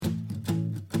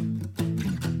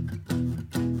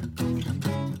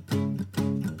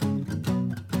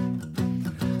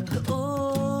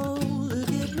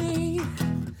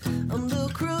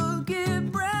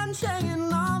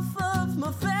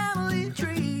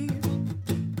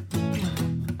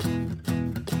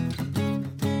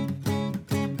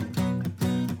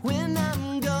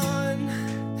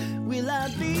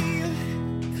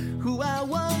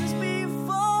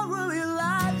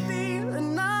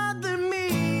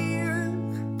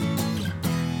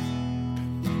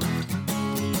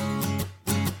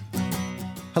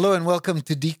Hello and welcome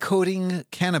to Decoding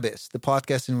Cannabis, the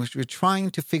podcast in which we're trying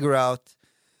to figure out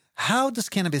how does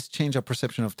cannabis change our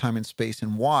perception of time and space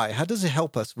and why? How does it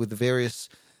help us with various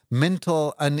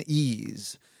mental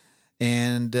unease?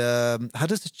 And how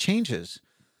does it changes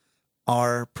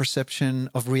our perception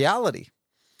of reality?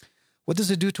 What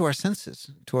does it do to our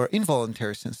senses, to our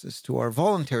involuntary senses, to our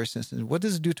voluntary senses? What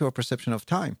does it do to our perception of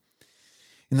time?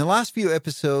 In the last few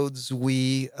episodes,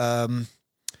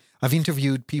 I've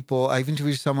interviewed people. I've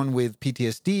interviewed someone with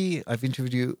PTSD. I've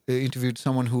interviewed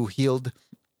someone who healed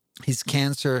his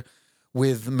cancer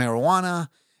with marijuana.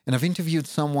 And I've interviewed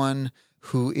someone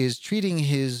who is treating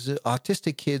his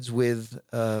autistic kids with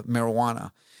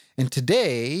marijuana. And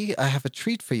today, I have a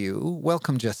treat for you.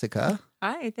 Welcome, Jessica.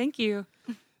 Hi, thank you.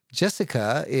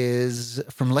 Jessica is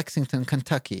from Lexington,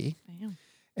 Kentucky. I am.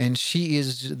 And she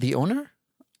is the owner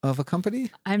of a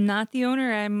company? I'm not the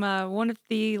owner. I'm one of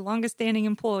the longest standing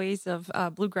employees of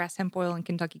Bluegrass Hemp Oil and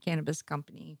Kentucky Cannabis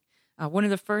Company. One of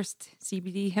the first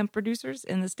CBD hemp producers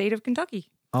in the state of Kentucky.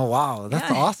 Oh, wow.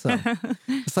 That's awesome.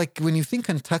 It's like when you think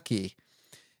Kentucky,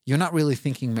 you're not really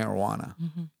thinking marijuana.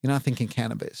 Mm-hmm. You're not thinking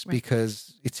cannabis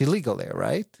because it's illegal there,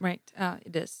 right? Right.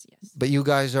 It is, yes. But you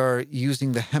guys are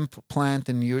using the hemp plant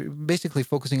and you're basically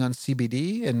focusing on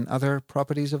CBD and other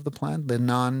properties of the plant, the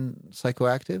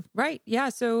non-psychoactive? Right. Yeah.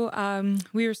 So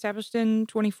we were established in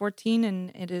 2014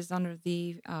 and it is under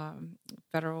the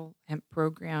federal hemp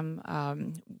program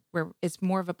where it's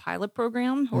more of a pilot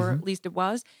program, or at least it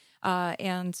was.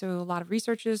 And so a lot of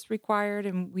research is required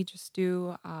and we just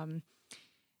do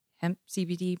hemp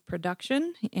CBD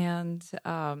production and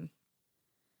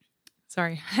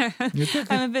sorry,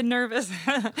 I'm a bit nervous.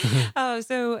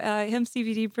 So hemp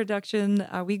CBD production,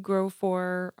 we grow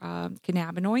for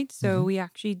cannabinoids. So we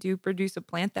actually do produce a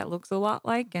plant that looks a lot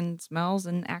like and smells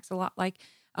and acts a lot like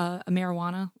a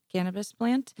marijuana cannabis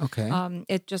plant. Okay.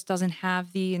 It just doesn't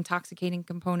have the intoxicating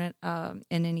component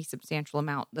in any substantial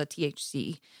amount, the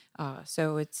THC.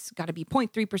 So it's got to be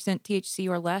 0.3% THC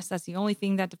or less. That's the only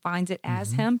thing that defines it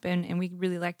as hemp. And we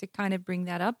really like to kind of bring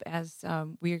that up as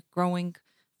we're growing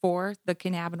for the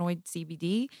cannabinoid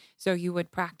CBD. So you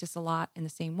would practice a lot in the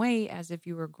same way as if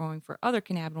you were growing for other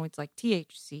cannabinoids like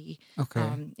THC. Okay.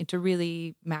 And to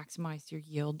really maximize your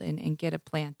yield and get a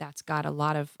plant that's got a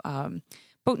lot of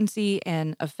potency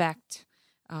and effect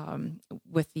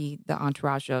with the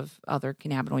entourage of other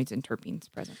cannabinoids and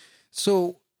terpenes present.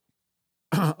 So,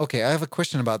 okay, I have a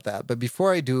question about that. But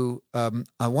before I do,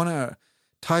 I want to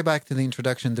tie back to the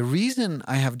introduction. The reason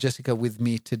I have Jessica with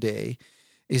me today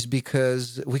is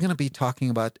because we're going to be talking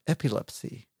about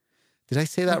epilepsy. Did I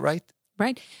say that right?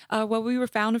 Right. Well, we were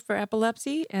founded for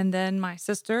epilepsy, and then my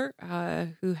sister,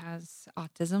 who has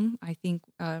autism, I think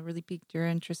really piqued your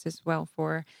interest as well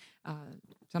for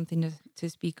something to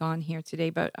speak on here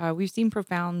today. But we've seen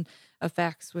profound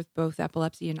effects with both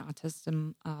epilepsy and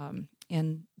autism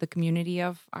in the community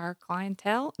of our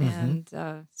clientele, and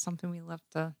something we love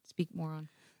to speak more on.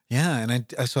 Yeah,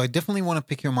 and so I definitely want to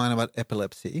pick your mind about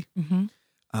epilepsy. Mm-hmm.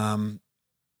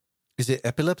 Is it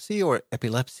epilepsy or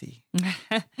epilepsy?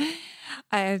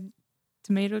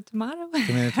 Tomato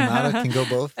can go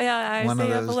both. Yeah, I One say of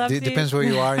those. epilepsy. Depends where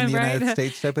you are in the Right. United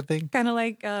States, type of thing. Kind of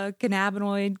like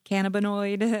cannabinoid.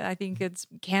 I think it's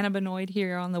cannabinoid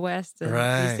here on the West. And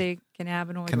Right. We say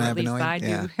cannabinoid, or at least Cannabinoid, I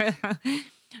do.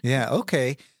 Yeah.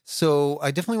 Okay. So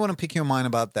I definitely want to pick your mind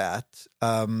about that.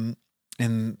 And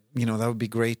that would be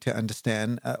great to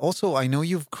understand. Also, I know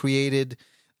you've created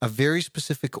a very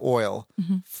specific oil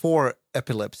for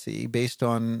epilepsy based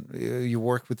on you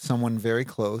work with someone very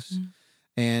close.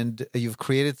 And you've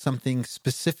created something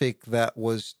specific that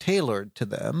was tailored to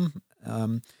them.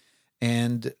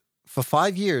 And for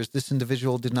 5 years, this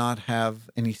individual did not have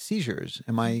any seizures.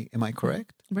 Am I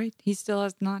correct? Right. He still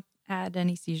has not had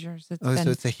any seizures. So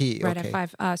it's a he. Right Okay.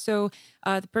 at 5. So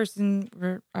the person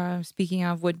we're speaking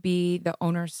of would be the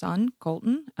owner's son,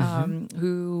 Colton,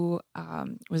 who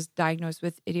was diagnosed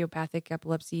with idiopathic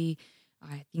epilepsy,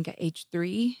 I think at age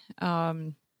 3.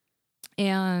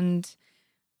 And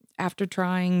after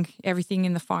trying everything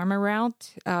in the pharma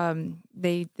route,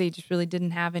 they just really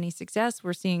didn't have any success.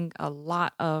 We're seeing a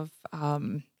lot of,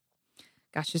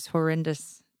 just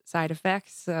horrendous side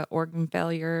effects, organ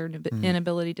failure,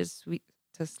 inability to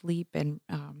sleep, and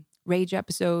rage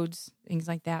episodes, things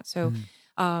like that. So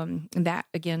that,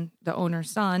 again, the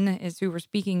owner's son is who we're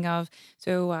speaking of.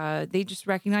 So they just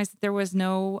recognized that there was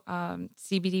no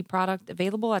CBD product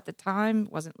available at the time.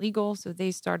 It wasn't legal. So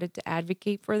they started to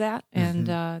advocate for that. And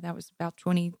that was about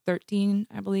 2013,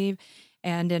 I believe.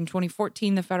 And in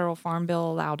 2014, the federal farm bill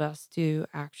allowed us to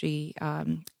actually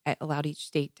allowed each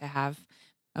state to have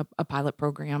a pilot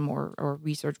program or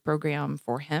research program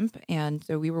for hemp. And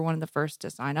so we were one of the first to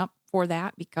sign up for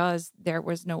that because there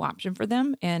was no option for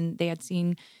them. And they had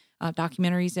seen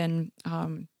documentaries and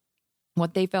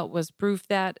what they felt was proof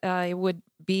that it would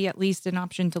be at least an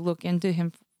option to look into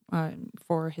him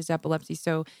for his epilepsy.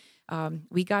 So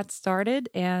we got started,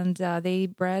 and they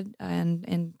bred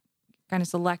and kind of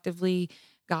selectively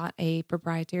got a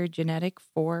proprietary genetic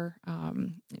for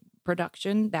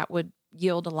production that would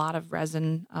yield a lot of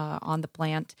resin on the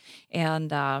plant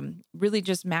and really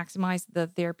just maximize the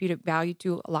therapeutic value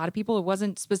to a lot of people. It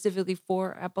wasn't specifically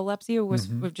for epilepsy; it was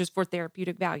just for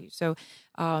therapeutic value. So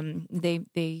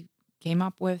they came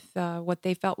up with what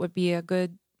they felt would be a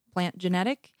good plant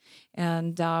genetic,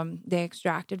 and they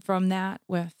extracted from that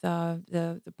with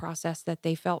the process that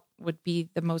they felt would be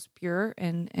the most pure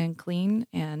and clean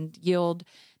and yield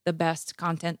the best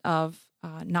content of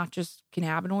not just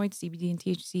cannabinoids, CBD and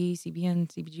THC, CBN,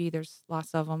 CBG, there's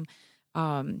lots of them,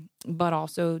 but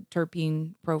also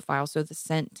terpene profile. So the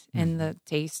scent and the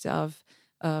taste of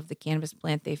the cannabis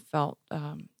plant they felt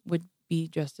would be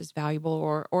just as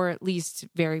valuable or at least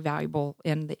very valuable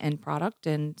in the end product.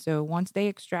 And so once they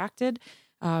extracted,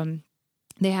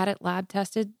 they had it lab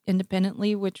tested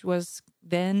independently, which was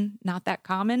then not that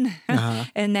common.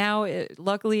 And now it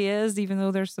luckily is, even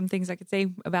though there's some things I could say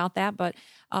about that. But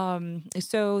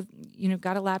so,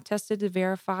 got a lab tested to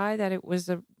verify that it was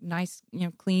a nice,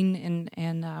 clean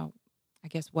and I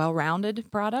guess, well-rounded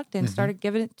product and started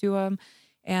giving it to them.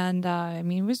 And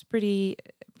it was pretty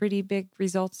big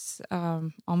results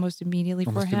almost immediately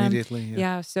for him. Immediately,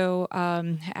 yeah. So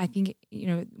I think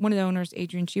one of the owners,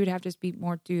 Adrian, she would have to speak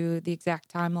more to the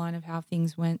exact timeline of how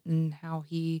things went and how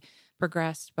he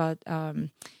progressed. But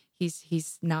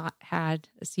he's not had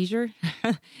a seizure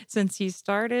since he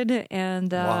started,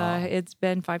 and it's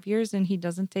been 5 years, and he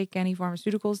doesn't take any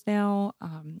pharmaceuticals now.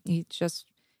 He's just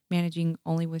managing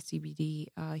only with CBD.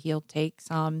 He'll take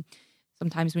some.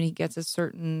 Sometimes when he gets a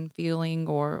certain feeling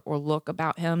or look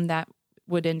about him that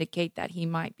would indicate that he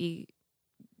might be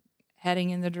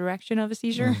heading in the direction of a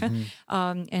seizure,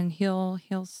 and he'll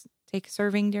take a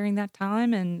serving during that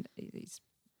time, and he's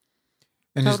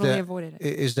totally avoided it.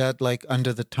 Is that like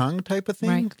under the tongue type of thing?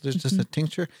 Right. There's just a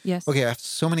tincture? Yes. Okay, I have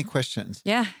so many questions.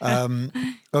 Yeah.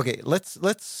 Okay,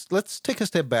 let's take a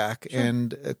step back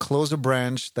and close a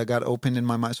branch that got opened in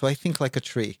my mind. So I think like a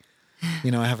tree.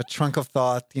 I have a trunk of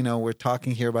thought. We're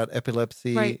talking here about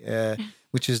epilepsy, right.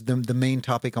 Which is the main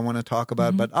topic I want to talk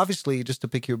about. But obviously, just to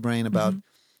pick your brain about,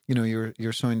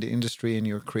 you're so in the industry and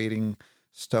you're creating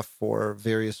stuff for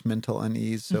various mental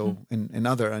unease, so and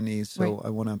other unease. So right. I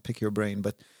want to pick your brain.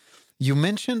 But you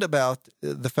mentioned about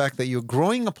the fact that you're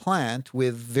growing a plant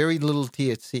with very little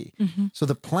THC. So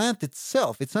the plant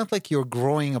itself, it's not like you're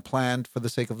growing a plant for the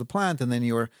sake of the plant and then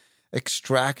you're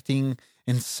extracting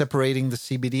and separating the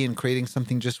CBD and creating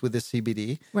something just with the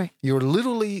CBD. Right. You're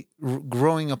literally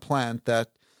growing a plant that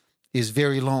is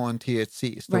very low on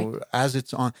THC. So right. as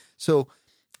it's on. So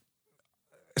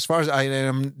as far as I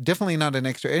am definitely not an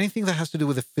expert. Anything that has to do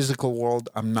with the physical world,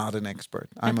 I'm not an expert.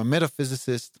 I'm a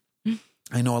metaphysicist.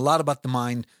 I know a lot about the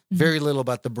mind, very little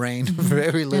about the brain,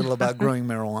 very little about growing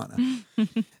marijuana.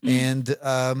 And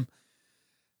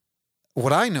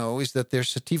what I know is that there's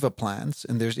sativa plants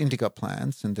and there's indica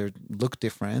plants and they look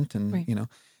different and, right.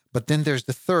 But then there's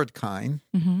the third kind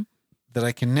that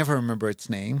I can never remember its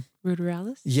name.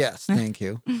 Ruderalis? Yes, thank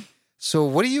you. So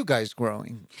what are you guys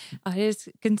growing? It is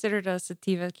considered a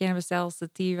sativa, cannabis L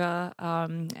sativa.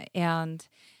 And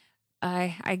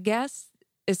I guess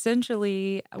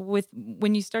essentially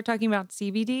when you start talking about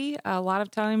CBD, a lot of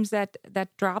times that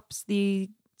drops the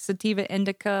sativa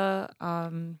indica,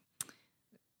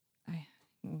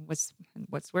 what's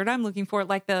the word I'm looking for?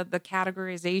 Like the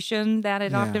categorization that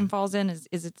it often falls in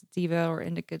is it sativa or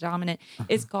indica dominant?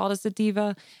 It's called a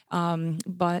sativa,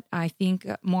 but I think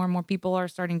more and more people are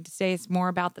starting to say it's more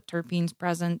about the terpenes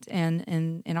present, and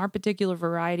in our particular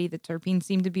variety, the terpenes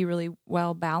seem to be really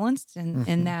well balanced, and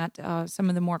in that some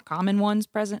of the more common ones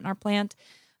present in our plant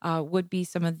would be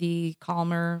some of the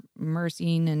calmer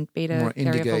myrcene and beta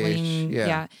caryophyllene.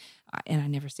 Yeah, and I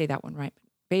never say that one right.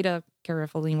 Beta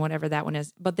caryophyllene, whatever that one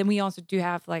is. But then we also do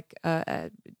have like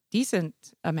a decent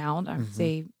amount, I would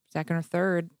say second or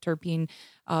third terpene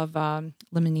of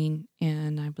limonene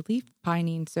and I believe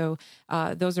pinene. So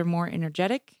those are more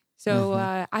energetic. So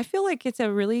I feel like it's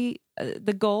a really,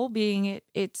 the goal being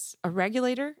it's a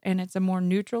regulator and it's a more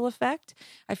neutral effect.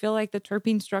 I feel like the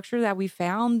terpene structure that we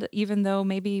found, even though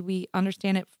maybe we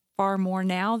understand it far more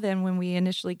now than when we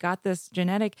initially got this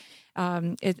genetic.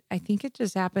 I think it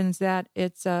just happens that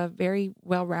it's very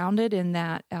well-rounded in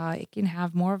that it can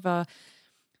have more of a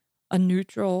a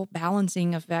neutral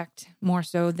balancing effect more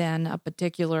so than a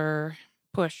particular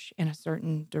push in a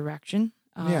certain direction.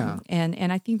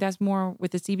 And I think that's more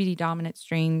with the CBD dominant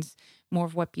strains, more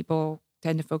of what people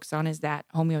tend to focus on is that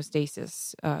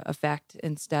homeostasis effect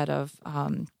instead of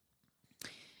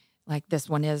like this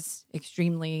one is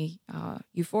extremely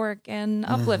euphoric and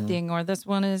uplifting, or this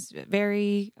one is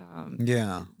very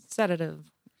sedative.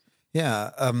 Yeah.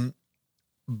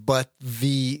 But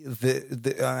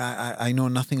I know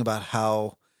nothing about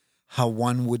how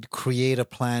one would create a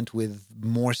plant with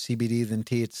more CBD than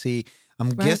THC. I'm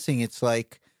guessing it's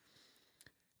like,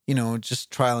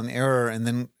 just trial and error. And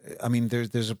then, I mean,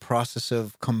 there's a process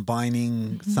of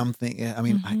combining something. I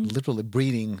mean, literally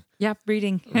breeding. Yeah,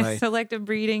 breeding. Right. Selective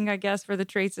breeding, I guess, for the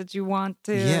traits that you want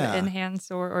to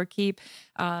enhance or keep.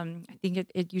 I think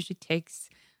it usually takes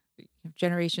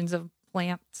generations of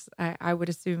plants, I would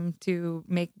assume, to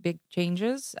make big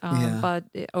changes. But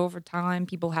over time,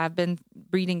 people have been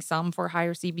breeding some for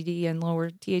higher CBD and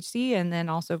lower THC, and then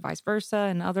also vice versa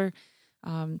and other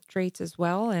traits as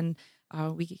well. And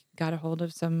we got a hold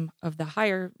of some of the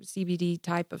higher CBD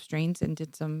type of strains and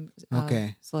did some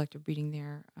selective breeding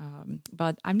there.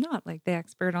 But I'm not like the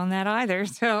expert on that either.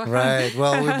 So right.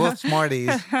 Well, we're both smarties.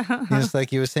 It's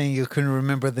like you were saying you couldn't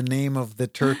remember the name of the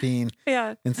terpene.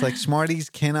 Yeah. It's like smarties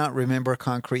cannot remember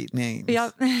concrete names.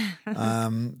 Yep.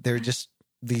 They're just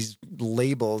these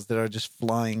labels that are just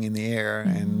flying in the air,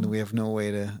 and we have no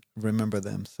way to remember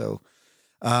them. So,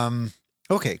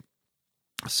 okay.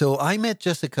 So I met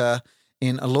Jessica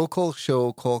in a local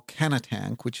show called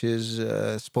Canatank, which is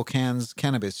Spokane's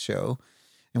cannabis show.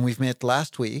 And we've met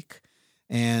last week.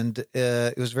 And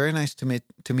it was very nice to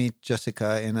meet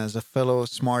Jessica. And as a fellow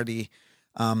smarty,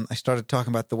 I started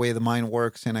talking about the way the mind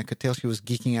works. And I could tell she was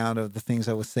geeking out of the things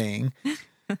I was saying.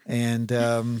 And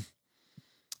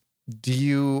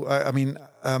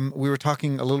we were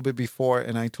talking a little bit before,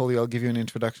 and I told you I'll give you an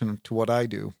introduction to what I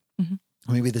do. Mm-hmm.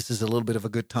 Maybe this is a little bit of a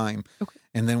good time. Okay.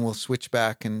 And then we'll switch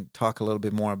back and talk a little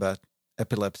bit more about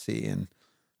epilepsy and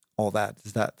all that.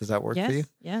 Does that work for you?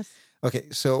 Yes. Okay.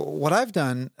 So what I've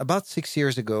done about 6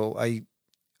 years ago,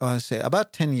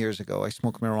 about 10 years ago, I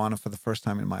smoked marijuana for the first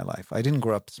time in my life. I didn't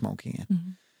grow up smoking it.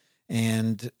 Mm-hmm.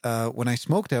 And when I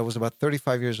smoked it, I was about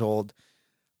 35 years old.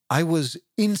 I was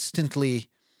instantly,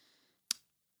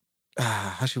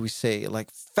 how should we say, like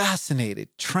fascinated,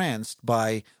 tranced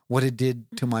by what it did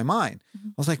to my mind. Mm-hmm.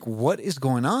 I was like, what is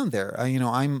going on there?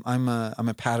 I'm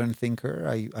a pattern thinker.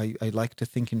 I like to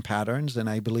think in patterns, and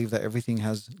I believe that everything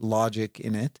has logic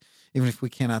in it, even if we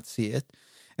cannot see it.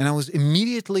 And I was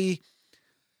immediately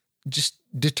just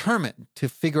determined to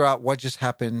figure out what just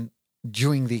happened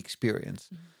during the experience.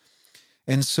 Mm-hmm.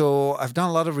 And so I've done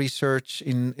a lot of research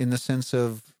in the sense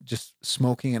of just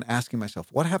smoking and asking myself,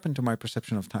 what happened to my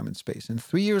perception of time and space? And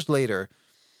 3 years later,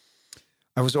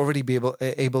 I was already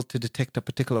able to detect a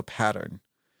particular pattern.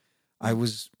 I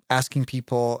was asking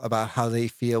people about how they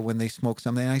feel when they smoke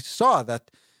something. And I saw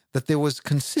that there was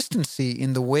consistency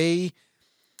in the way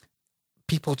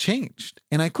people changed.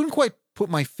 And I couldn't quite put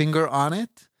my finger on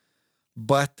it,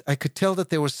 but I could tell that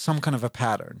there was some kind of a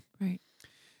pattern. Right.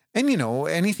 And,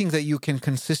 anything that you can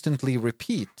consistently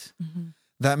repeat,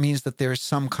 that means that there's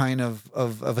some kind of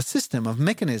a system, of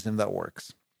mechanism that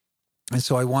works. And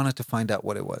so I wanted to find out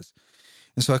what it was.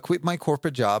 And so I quit my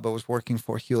corporate job. I was working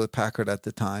for Hewlett-Packard at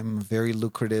the time, a very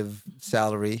lucrative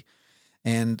salary.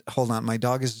 And hold on, my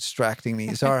dog is distracting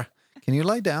me. Zara, can you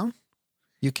lie down?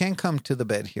 You can't come to the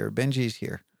bed here. Benji's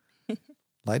here.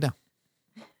 Lie down.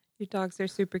 Your dogs are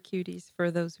super cuties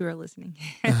for those who are listening.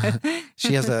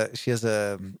 She has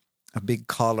a big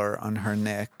collar on her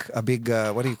neck. A big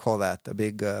what do you call that? A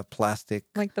big plastic,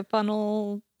 like the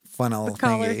funnel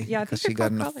thingy. Yeah, because she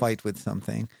got in a fight with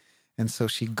something, and so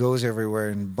she goes everywhere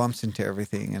and bumps into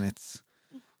everything. And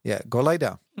go lie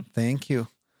down. Thank you.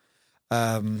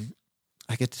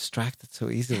 I get distracted so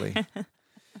easily.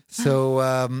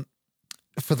 So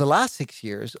for the last 6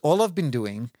 years, all I've been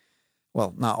doing.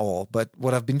 Well, not all, but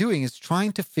what I've been doing is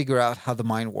trying to figure out how the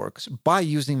mind works by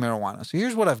using marijuana. So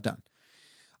here's what I've done.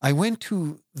 I went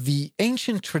to the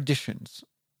ancient traditions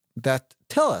that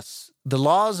tell us the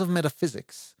laws of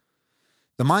metaphysics.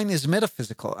 The mind is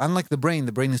metaphysical. Unlike the brain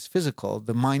is physical.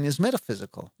 The mind is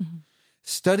metaphysical. Mm-hmm.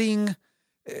 Studying,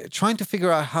 trying to figure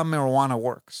out how marijuana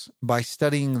works by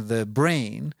studying the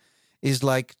brain is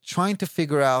like trying to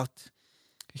figure out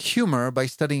humor by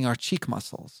studying our cheek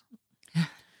muscles.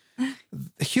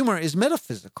 Humor is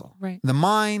metaphysical. Right. The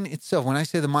mind itself, when I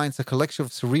say the mind, it's a collection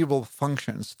of cerebral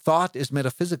functions. Thought is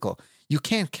metaphysical. You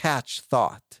can't catch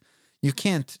thought. You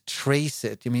can't trace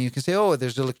it. I mean, you can say, oh,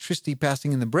 there's electricity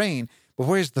passing in the brain, but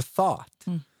where's the thought?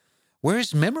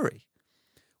 Where's memory?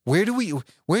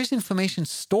 Where's information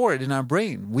stored in our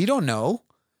brain? We don't know.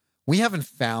 We haven't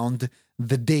found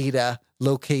the data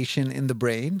location in the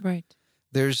brain. Right.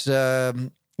 There's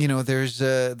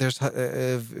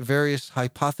various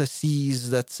hypotheses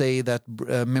that say that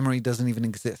memory doesn't even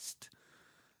exist.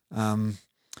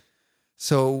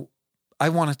 So I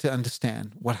wanted to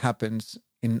understand what happens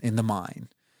in the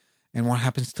mind, and what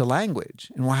happens to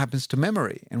language, and what happens to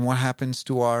memory, and what happens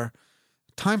to our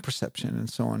time perception, and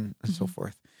so on and so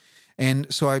forth.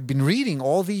 And so I've been reading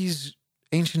all these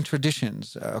ancient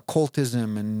traditions,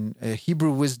 occultism and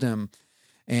Hebrew wisdom,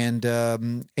 and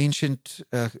ancient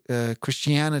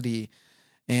Christianity,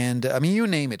 and you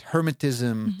name it,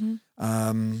 Hermetism,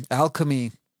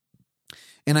 alchemy.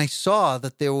 And I saw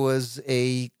that there was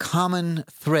a common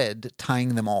thread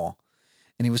tying them all,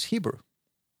 and it was Hebrew.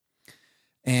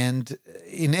 And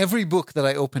in every book that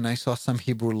I opened, I saw some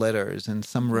Hebrew letters and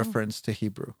some reference to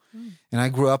Hebrew. And I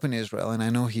grew up in Israel, and I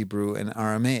know Hebrew and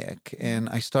Aramaic. And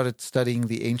I started studying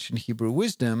the ancient Hebrew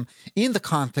wisdom in the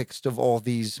context of all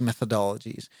these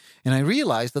methodologies. And I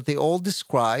realized that they all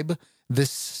describe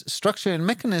this structure and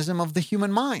mechanism of the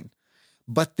human mind.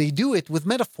 But they do it with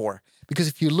metaphor. Because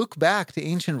if you look back to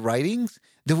ancient writings,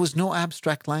 there was no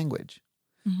abstract language.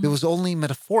 There was only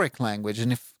metaphoric language.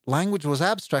 And if language was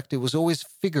abstract, it was always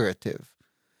figurative.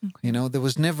 Okay. There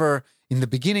was never, in the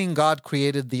beginning, God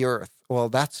created the earth. Well,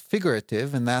 that's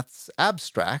figurative and that's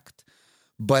abstract,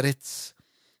 but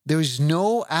there is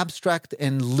no abstract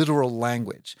and literal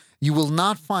language. You will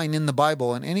not find in the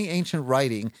Bible, in any ancient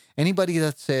writing, anybody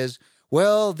that says,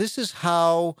 well, this is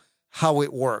how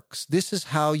it works. This is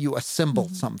how you assemble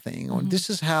something, or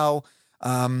this is how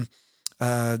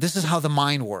the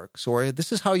mind works, or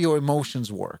this is how your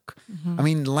emotions work.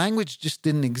 Language just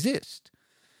didn't exist.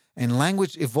 And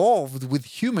language evolved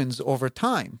with humans over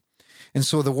time. And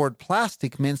so the word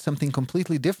plastic meant something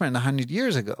completely different 100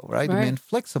 years ago, right? It meant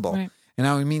flexible. Right. And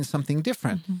now it means something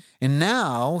different. And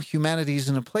now humanity is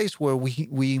in a place where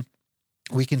we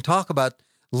can talk about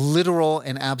literal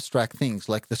and abstract things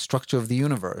like the structure of the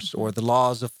universe or the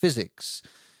laws of physics,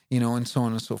 and so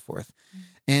on and so forth.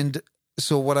 And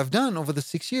so what I've done over the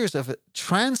 6 years of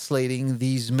translating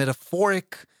these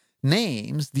metaphoric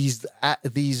names, these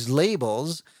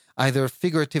labels, either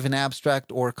figurative and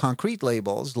abstract or concrete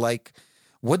labels, like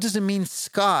what does it mean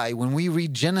sky when we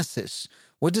read Genesis?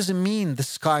 What does it mean the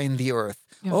sky and the earth?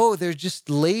 Yeah. Oh, they're just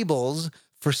labels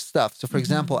for stuff. So for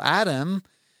example, Adam,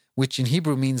 which in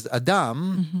Hebrew means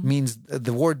Adam, means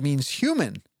the word means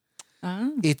human.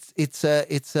 Oh. It's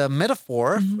a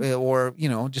metaphor or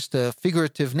just a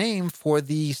figurative name for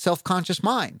the self-conscious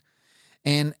mind.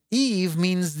 And Eve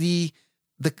means the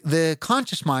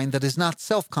conscious mind that is not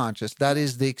self-conscious, that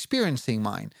is the experiencing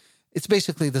mind. It's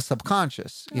basically the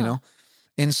subconscious,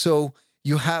 And so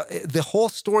you have the whole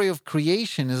story of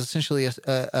creation is essentially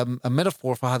a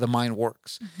metaphor for how the mind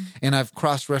works. And I've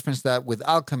cross-referenced that with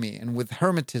alchemy and with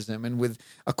Hermetism and with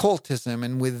occultism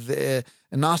and with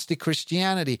Gnostic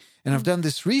Christianity. And I've done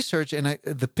this research, and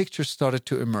the picture started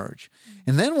to emerge.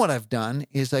 And then what I've done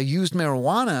is I used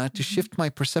marijuana to shift my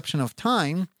perception of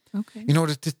time in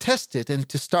order to test it and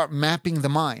to start mapping the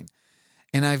mind.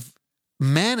 And I've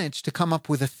managed to come up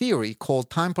with a theory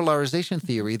called time polarization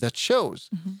theory that shows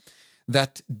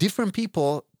that different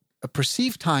people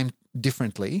perceive time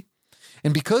differently.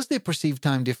 And because they perceive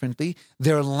time differently,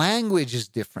 their language is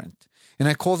different. And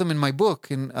I call them in my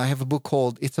book, and I have a book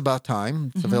called It's About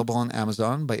Time. It's available on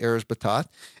Amazon by Erez Batat.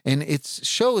 And it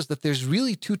shows that there's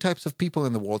really two types of people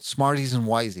in the world, smarties and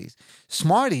wisies.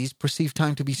 Smarties perceive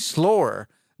time to be slower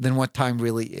than what time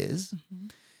really is.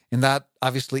 And that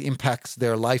obviously impacts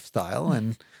their lifestyle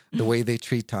and the way they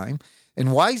treat time. And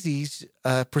wisies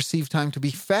perceive time to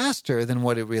be faster than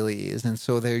what it really is. And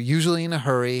so they're usually in a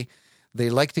hurry.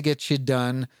 They like to get shit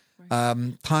done.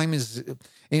 Time is...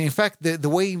 And in fact, the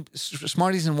way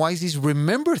smarties and wisies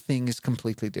remember things is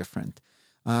completely different.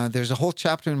 There's a whole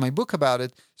chapter in my book about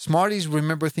it. Smarties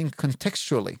remember things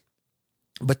contextually,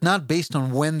 but not based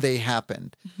on when they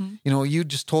happened. You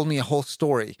just told me a whole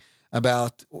story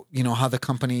about, how the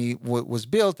company was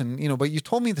built. And, but you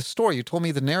told me the story. You told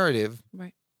me the narrative.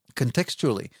 Right.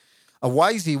 Contextually. A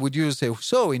wisey would usually say,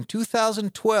 so in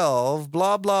 2012,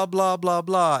 blah, blah, blah, blah,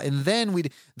 blah. And then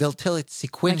they'll tell it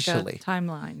sequentially. Like a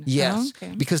timeline. Yes,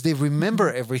 because they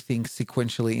remember everything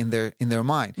sequentially in their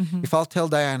mind. If I'll tell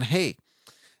Diane, hey,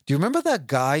 do you remember that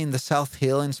guy in the South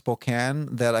Hill in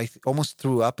Spokane that I almost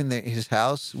threw up in his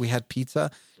house? We had pizza.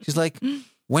 She's like,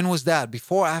 when was that?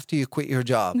 Before or after you quit your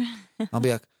job? I'll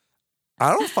be like, I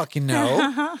don't fucking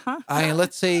know.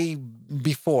 Let's say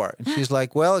before. And she's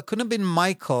like, well, it couldn't have been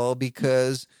Michael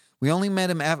because We only met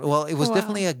him after, well, it was Wow.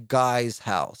 definitely a guy's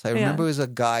house. I remember it was a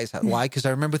guy's house. Why? Because I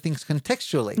remember things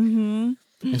contextually.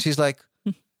 And she's like,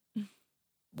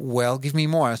 well, give me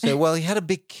more. I said, well, he had a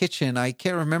big kitchen. I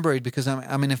can't remember it because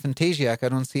I'm in a phantasiac. I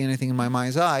don't see anything in my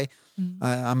mind's eye.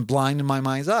 I'm blind in my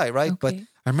mind's eye, right? But Okay.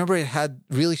 I remember it had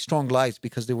really strong lights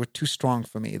because they were too strong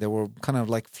for me. They were kind of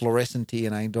like fluorescent-y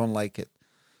and I don't like it.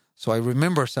 So I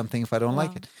remember something if I don't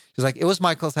like it. She's like, it was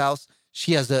Michael's house.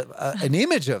 She has an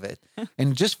image of it.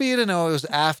 And just for you to know, it was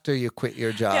after you quit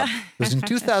your job. Yeah. It was in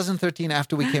 2013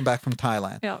 after we came back from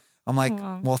Thailand. Yeah. I'm like,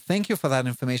 well, thank you for that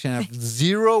information. I have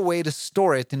zero way to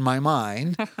store it in my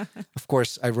mind. Of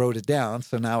course, I wrote it down.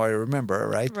 So now I remember,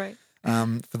 right? Right.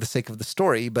 For the sake of the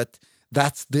story. But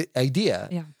that's the idea.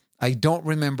 Yeah. I don't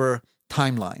remember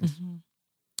timelines.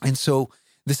 And so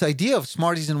this idea of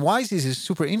smarties and wisies is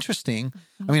super interesting.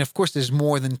 I mean, of course, there's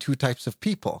more than two types of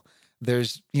people.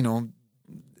 There's,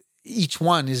 each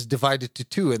one is divided to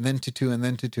two and then to two and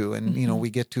then to two. And, we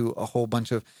get to a whole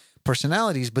bunch of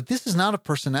personalities. But this is not a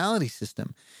personality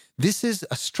system. This is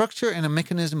a structure and a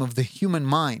mechanism of the human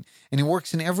mind. And it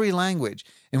works in every language.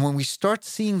 And when we start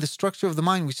seeing the structure of the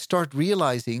mind, we start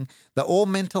realizing that all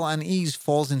mental unease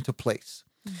falls into place.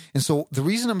 And so the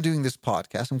reason I'm doing this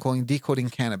podcast, I'm calling Decoding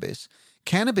Cannabis.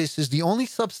 Cannabis is the only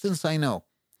substance I know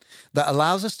that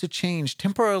allows us to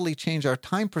temporarily change our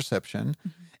time perception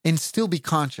and still be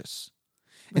conscious.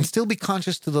 And still be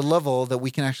conscious to the level that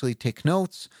we can actually take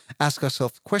notes, ask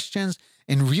ourselves questions,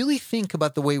 and really think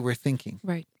about the way we're thinking.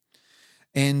 Right.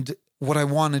 And what I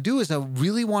want to do is I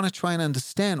really want to try and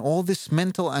understand all this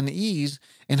mental unease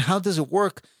and how does it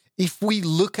work if we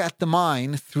look at the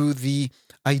mind through the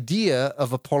idea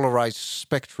of a polarized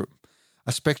spectrum,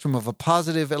 a spectrum of a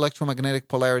positive electromagnetic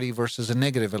polarity versus a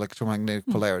negative electromagnetic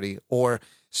polarity, or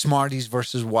smarties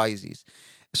versus wisies.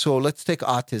 So let's take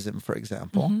autism, for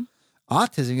example.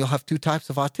 Autism, you'll have two types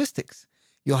of autistics.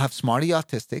 You'll have smarty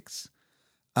autistics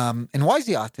and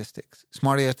wisey autistics.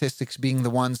 Smarty autistics being the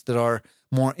ones that are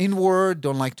more inward,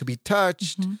 don't like to be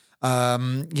touched,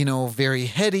 very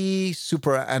heady,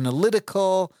 super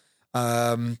analytical,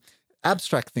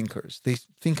 abstract thinkers. They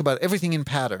think about everything in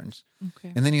patterns.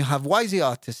 Okay. And then you have wisey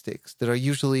autistics that are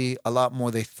usually a lot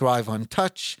more, they thrive on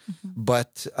touch,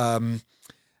 but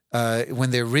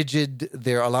when they're rigid,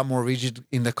 they're a lot more rigid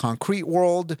in the concrete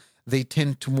world. They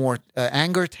tend to more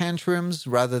anger tantrums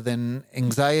rather than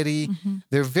anxiety.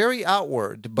 They're very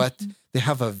outward, but they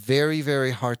have a very,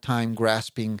 very hard time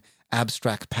grasping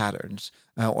abstract patterns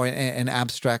and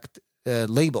abstract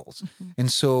labels.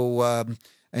 And so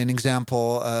an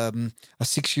example, a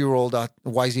 6-year-old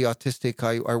wisey autistic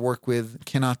I work with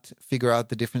cannot figure out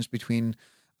the difference between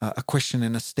a question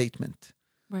and a statement.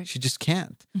 Right. She just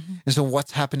can't. And so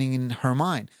what's happening in her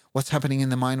mind? What's happening in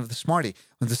the mind of the smarty?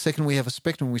 When the second we have a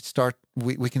spectrum, we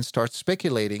can start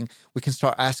speculating. We can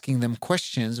start asking them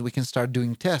questions. We can start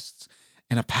doing tests,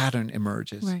 and a pattern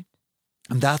emerges. Right.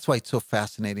 And that's why it's so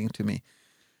fascinating to me.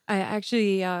 I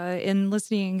actually, in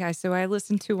listening, I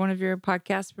listened to one of your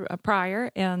podcasts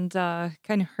prior and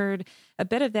kind of heard a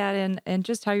bit of that, and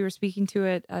just how you were speaking to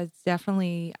it. It's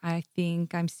definitely, I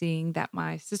think I'm seeing that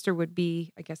my sister would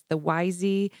be, I guess, the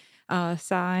wisey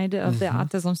side of the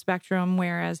autism spectrum,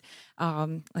 whereas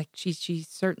she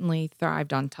certainly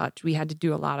thrived on touch. We had to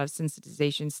do a lot of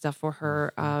sensitization stuff for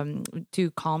her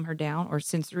to calm her down, or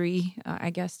sensory,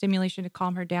 stimulation to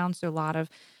calm her down. So a lot of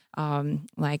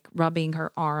like rubbing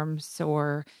her arms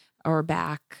or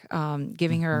back,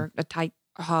 giving her a tight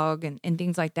hug and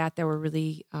things like that were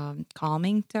really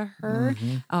calming to her.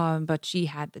 But she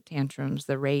had the tantrums,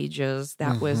 the rages.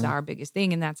 That was our biggest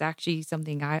thing. And that's actually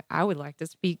something I would like to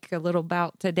speak a little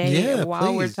about today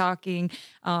while we're talking.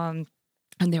 And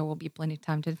there will be plenty of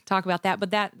time to talk about that.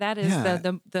 But that is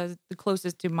the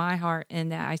closest to my heart,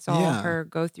 and that I saw her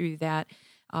go through that.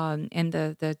 And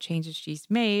the changes she's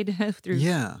made through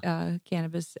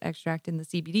cannabis extract in the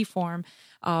CBD form.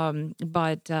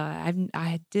 But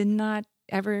I did not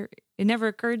ever, it never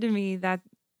occurred to me that,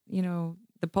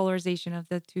 the polarization of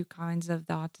the two kinds of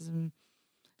the autism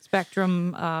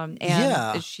spectrum.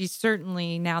 And she's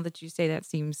certainly, now that you say that,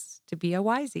 seems to be a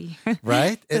wisey.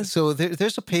 Right? And so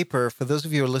there's a paper, for those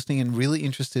of you who are listening and really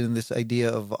interested in this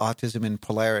idea of autism and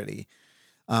polarity.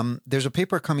 There's a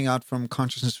paper coming out from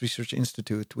Consciousness Research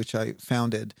Institute, which I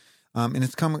founded, and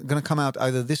it's going to come out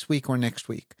either this week or next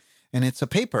week. And it's a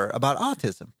paper about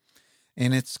autism,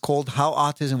 and it's called How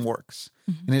Autism Works.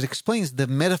 And it explains the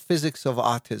metaphysics of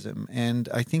autism. And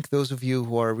I think those of you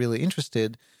who are really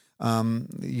interested,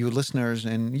 you listeners,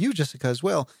 and you, Jessica, as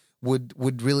well,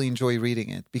 would really enjoy reading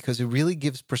it, because it really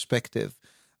gives perspective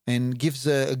and gives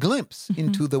a glimpse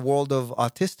into the world of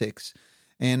autistics.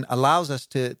 and allows us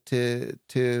to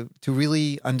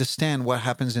really understand what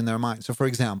happens in their mind. So, for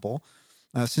example,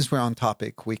 since we're on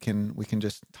topic, we can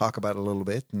just talk about it a little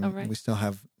bit, and we still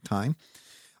have time.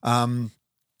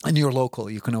 And you're local,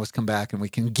 you can always come back and we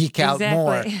can geek out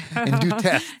more and do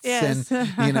tests. Yes.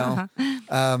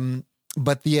 And,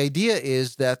 but the idea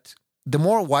is that the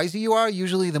more wiser you are,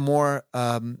 usually the more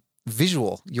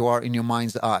visual you are in your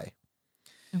mind's eye.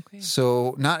 Okay.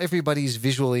 So not everybody's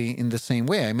visually in the same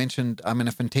way. I mentioned I'm an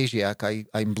aphantasiac.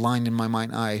 I'm blind in my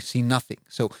mind's eye. I see nothing.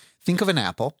 So think of an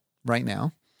apple right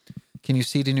now. Can you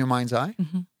see it in your mind's eye?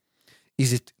 Mm-hmm.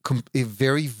 Is it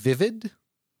very vivid?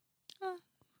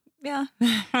 Yeah.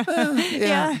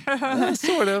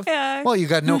 Sort of. Yeah. Well, you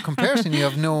got no comparison. You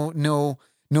have no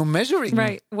measuring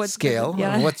scale. Vivid?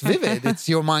 Yeah. What's vivid? It's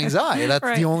your mind's eye.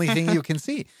 That's the only thing you can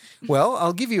see. Well,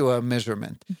 I'll give you a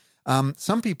measurement.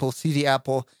 Some people see the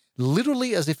apple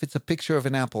literally as if it's a picture of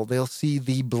an apple. They'll see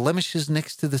the blemishes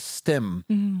next to the stem.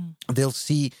 Mm. They'll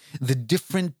see the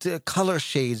different color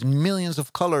shades, millions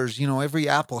of colors. Every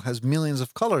apple has millions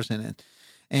of colors in it.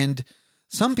 And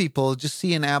some people just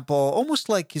see an apple almost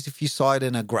like as if you saw it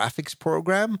in a graphics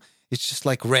program. It's just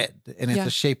like red, and it's the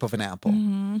shape of an apple.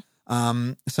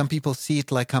 Mm-hmm. Some people see it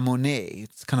like a Monet.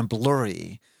 It's kind of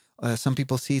blurry. Some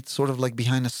people see it sort of like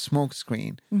behind a smoke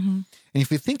screen. Mm-hmm. And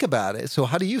if you think about it, so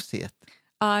how do you see it?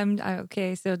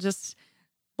 Okay. So just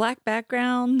black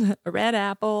background, a red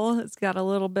apple. It's got a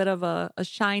little bit of a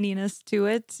shininess to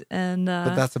it, and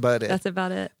But that's about it. That's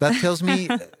about it. That tells me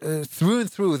through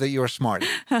and through that you're smart.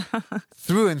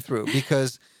 Through and through,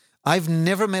 because I've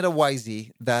never met a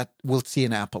wisey that will see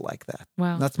an apple like that.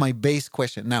 Wow. That's my base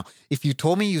question. Now, if you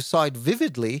told me you saw it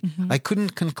vividly, I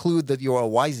couldn't conclude that you're a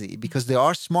wisey, because there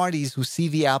are smarties who see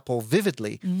the apple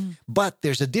vividly, but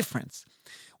there's a difference.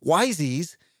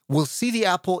 Wisies will see the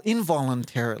apple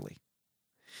involuntarily.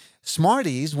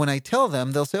 Smarties, when I tell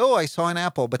them, they'll say, oh, I saw an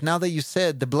apple. But now that you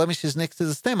said the blemishes next to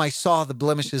the stem, I saw the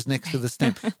blemishes next to the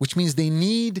stem, which means they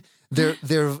need their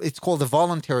it's called the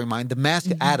voluntary mind,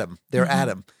 the atom, their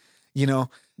atom,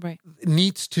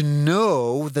 needs to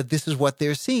know that this is what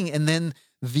they're seeing. And then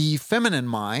the feminine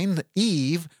mind,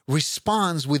 Eve,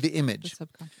 responds with the image,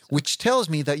 which tells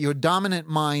me that your dominant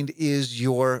mind is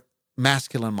your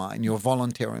masculine mind, your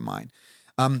voluntary mind.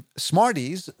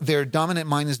 Smarties, their dominant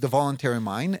mind is the voluntary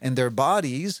mind, and their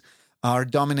bodies are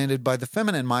dominated by the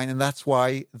feminine mind, and that's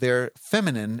why they're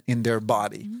feminine in their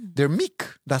body. They're meek.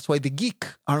 That's why the geek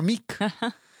are meek.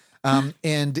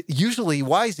 And usually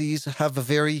wisies have a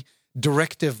very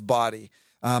directive body.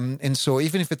 And so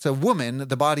even if it's a woman,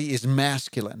 the body is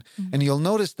masculine. And you'll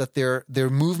notice that their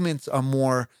movements are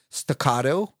more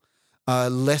staccato,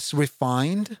 less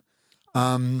refined.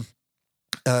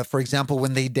 For example,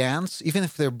 when they dance, even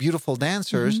if they're beautiful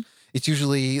dancers, it's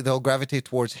usually they'll gravitate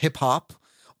towards hip hop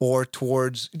or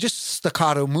towards just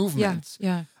staccato movements.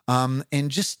 Yeah.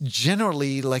 And just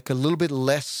generally like a little bit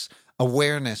less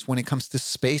awareness when it comes to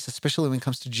space, especially when it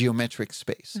comes to geometric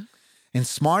space. Okay. And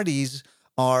smarties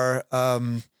are,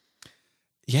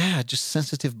 just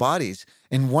sensitive bodies.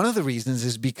 And one of the reasons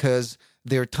is because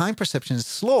their time perception is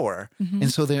slower.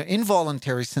 And so their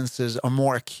involuntary senses are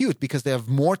more acute because they have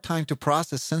more time to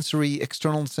process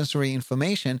external sensory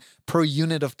information per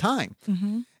unit of time.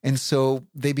 And so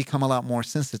they become a lot more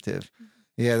sensitive.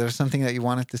 Yeah, there's something that you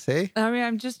wanted to say? I mean,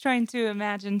 I'm just trying to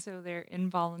imagine. So they're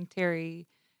involuntary.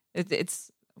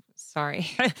 It's sorry.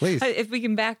 Please. If we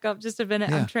can back up just a minute,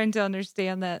 Yeah. I'm trying to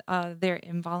understand that their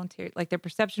involuntary, like their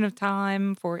perception of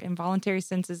time for involuntary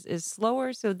senses is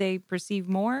slower, so they perceive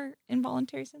more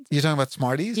involuntary senses. You're talking about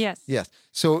smarties? Yes. Yes.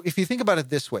 So if you think about it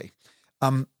this way,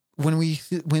 when we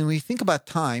think about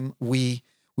time, we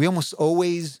almost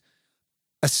always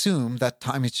assume that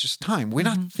time is just time. We're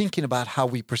not thinking about how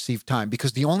we perceive time,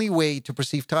 because the only way to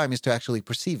perceive time is to actually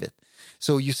perceive it.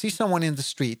 So you see someone in the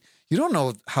street, you don't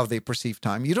know how they perceive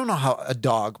time. You don't know how a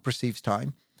dog perceives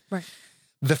time. Right.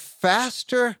 The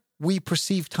faster we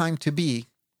perceive time to be,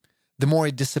 the more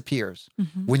it disappears.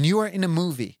 When you are in a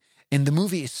movie and the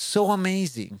movie is so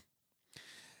amazing,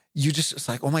 it's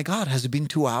like, oh my God, has it been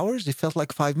 2 hours? It felt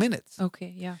like 5 minutes.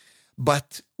 Okay, yeah.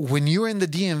 But when you're in the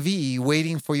DMV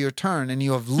waiting for your turn and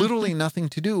you have literally nothing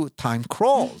to do, time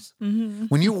crawls.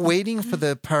 When you're waiting for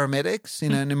the paramedics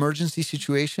in an emergency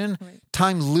situation,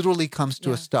 time literally comes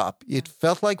to a stop. It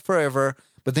felt like forever,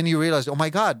 but then you realize, oh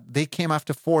my God, they came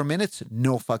after 4 minutes.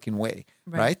 No fucking way,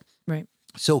 right? Right.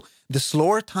 So the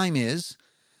slower time is,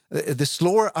 the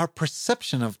slower our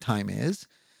perception of time is,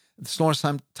 the slower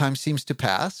time seems to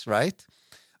pass, right?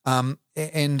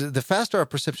 And the faster our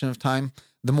perception of time,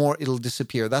 the more it'll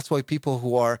disappear. That's why people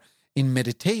who are in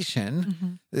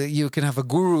meditation, you can have a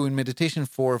guru in meditation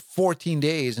for 14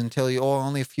 days and tell you, oh,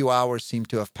 only a few hours seem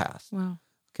to have passed. Wow.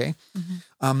 Okay.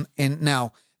 And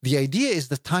now the idea is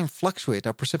that time fluctuates.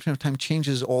 Our perception of time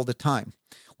changes all the time.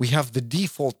 We have the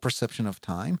default perception of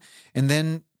time, and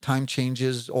then time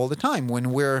changes all the time.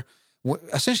 When we're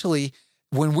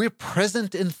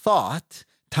present in thought,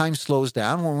 time slows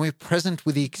down. When we're present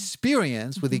with the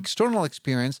experience, with the external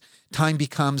experience, time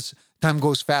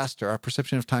goes faster. Our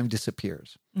perception of time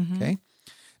disappears. Okay.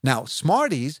 Now,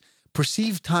 smarties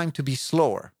perceive time to be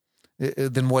slower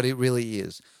than what it really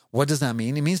is. What does that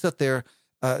mean? It means that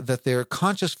their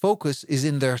conscious focus is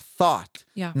in their thought,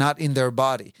 not in their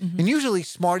body. And usually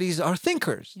smarties are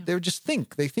thinkers. They just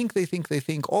think. They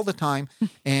think all the time.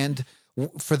 And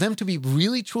for them to be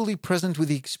really, truly present with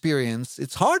the experience,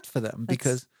 it's hard for them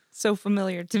because... So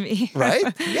familiar to me. Right?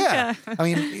 Yeah. I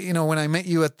mean, when I met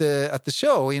you at the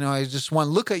show, I just one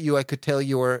look at you, I could tell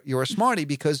you're a smarty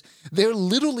because they're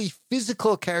literally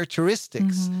physical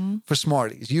characteristics for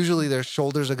smarties. Usually their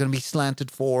shoulders are going to be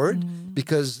slanted forward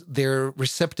because they're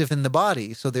receptive in the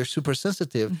body. So they're super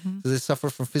sensitive. So they suffer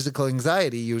from physical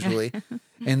anxiety usually.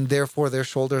 And therefore their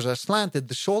shoulders are slanted.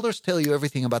 The shoulders tell you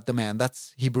everything about the man.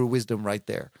 That's Hebrew wisdom right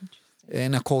there.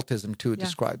 And occultism, too,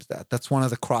 describes that. That's one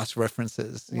of the cross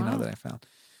references, that I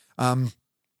found.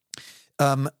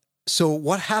 So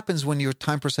what happens when your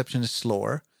time perception is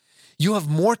slower? You have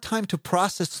more time to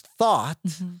process thought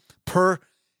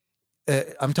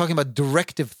I'm talking about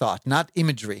directive thought, not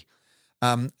imagery.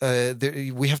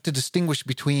 We have to distinguish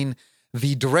between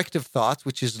the directive thoughts,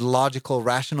 which is logical,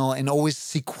 rational, and always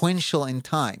sequential in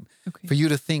time. Okay. For you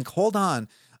to think, hold on,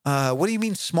 what do you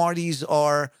mean smarties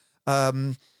are...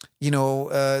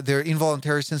 their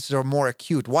involuntary senses are more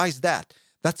acute. Why is that?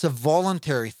 That's a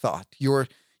voluntary thought.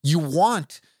 You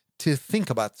want to think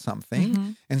about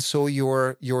something, and so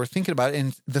you're thinking about it,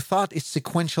 and the thought is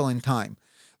sequential in time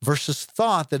versus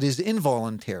thought that is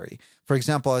involuntary. For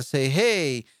example, I say,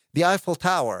 hey, the Eiffel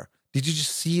Tower. Did you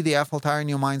just see the Eiffel Tower in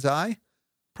your mind's eye?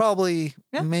 Probably,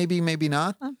 maybe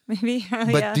not. Maybe,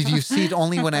 But did you see it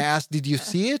only when I asked, did you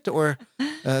see it? Or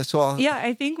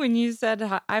I think when you said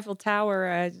Eiffel Tower,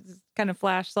 it kind of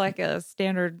flashed like a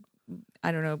standard,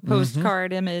 I don't know,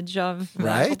 postcard image of the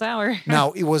Eiffel Tower.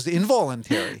 Now, it was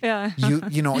involuntary.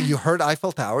 You heard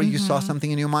Eiffel Tower, you saw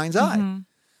something in your mind's eye.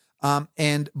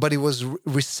 But it was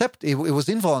receptive, it was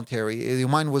involuntary. Your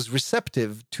mind was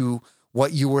receptive to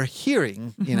what you were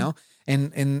hearing,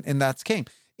 and that's came.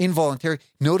 Involuntary.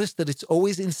 Notice that it's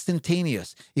always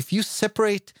instantaneous. If you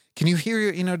separate, can you hear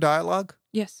your inner dialogue?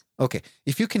 Yes. Okay.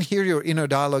 If you can hear your inner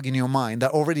dialogue in your mind,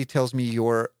 that already tells me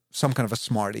you're some kind of a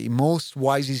smarty. Most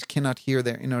wisies cannot hear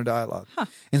their inner dialogue.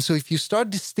 And so if you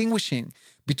start distinguishing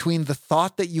between the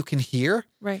thought that you can hear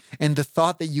and the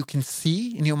thought that you can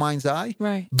see in your mind's eye,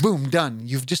 boom, done.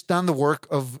 You've just done the work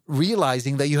of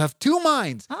realizing that you have two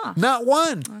minds, not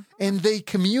one. And they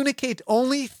communicate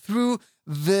only through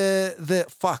the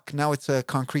fuck. Now it's a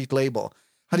concrete label.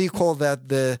 How do you call that?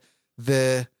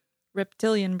 The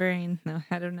reptilian brain. No,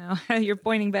 I don't know. You're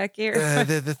pointing back here.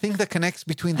 the thing that connects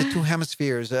between the two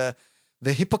hemispheres. The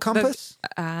hippocampus?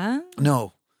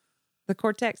 No. The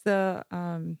cortex. No.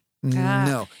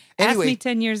 Anyway, ask me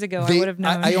 10 years ago, I would have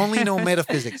known. I only know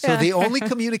metaphysics. So they only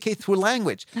communicate through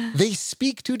language. They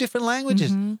speak two different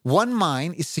languages. One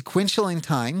mind is sequential in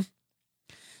time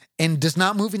and does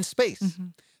not move in space.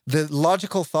 The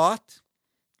logical thought,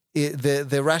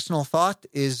 the rational thought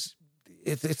is,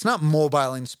 it's not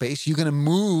mobile in space. You're going to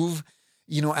move,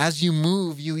 as you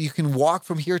move, you can walk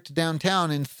from here to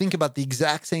downtown and think about the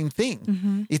exact same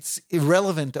thing. It's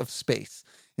irrelevant of space.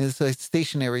 So it's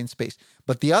stationary in space.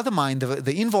 But the other mind,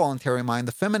 the involuntary mind,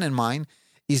 the feminine mind,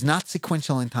 is not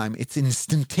sequential in time. It's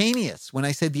instantaneous. When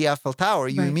I said the Eiffel Tower,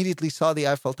 you immediately saw the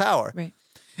Eiffel Tower. Right.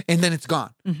 And then it's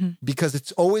gone because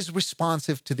it's always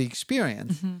responsive to the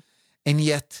experience. And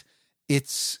yet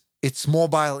it's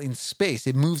mobile in space.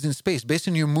 It moves in space. Based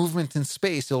on your movement in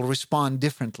space, it'll respond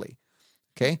differently.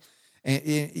 Okay?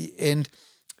 And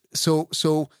so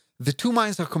the two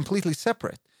minds are completely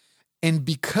separate. And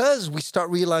because we start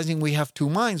realizing we have two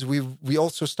minds, we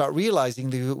also start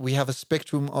realizing that we have a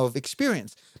spectrum of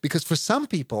experience. Because for some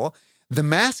people, the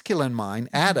masculine mind,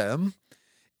 Adam,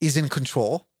 is in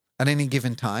control at any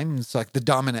given time. It's like the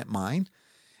dominant mind.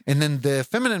 And then the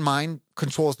feminine mind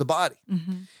controls the body.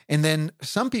 And then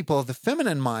some people, the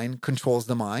feminine mind controls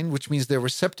the mind, which means they're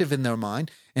receptive in their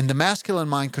mind. And the masculine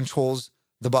mind controls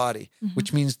the body,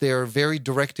 which means they're very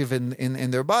directive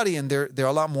in their body, and they're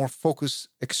a lot more focused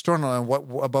external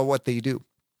on about what they do.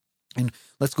 And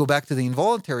let's go back to the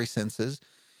involuntary senses.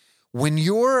 When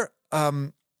you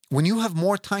have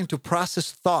more time to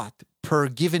process thought per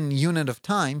given unit of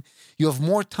time, you have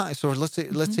more time. So let's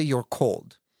say you're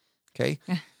cold, okay?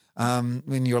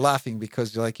 When you're laughing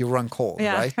because you run cold,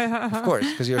 right? Of course,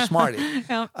 because you're a smarty.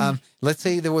 Yep. Let's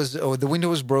say the window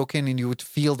was broken and you would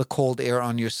feel the cold air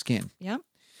on your skin. Yeah.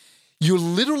 You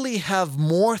literally have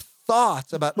more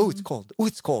thoughts about, oh, it's cold. Oh,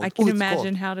 it's cold. I can it's imagine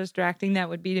cold. how distracting that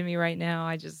would be to me right now.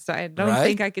 I don't Right?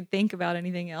 think I could think about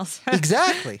anything else.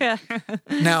 Exactly. Yeah.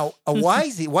 Now,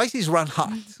 Wiseies run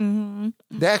hot.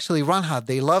 They actually run hot.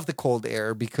 They love the cold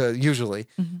air because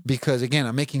again,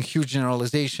 I'm making huge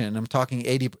generalization. I'm talking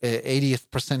 80th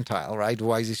percentile, right?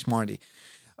 Wisey Smarty.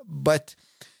 But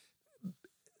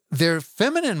their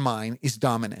feminine mind is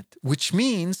dominant, which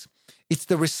means it's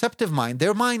the receptive mind.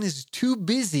 Their mind is too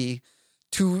busy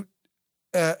to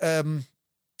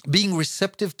being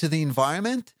receptive to the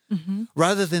environment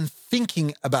rather than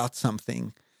thinking about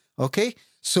something. Okay?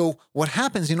 So what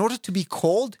happens, in order to be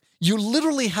cold, you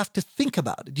literally have to think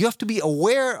about it. You have to be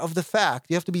aware of the fact.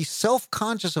 You have to be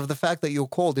self-conscious of the fact that you're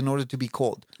cold in order to be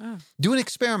cold. Oh. Do an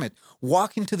experiment.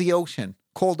 Walk into the ocean,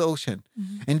 cold ocean,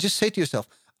 and just say to yourself,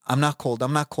 I'm not cold,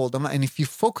 I'm not cold, I'm not. And if you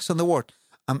focus on the word,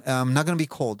 I'm not going to be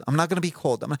cold. I'm not going to be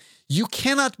cold. You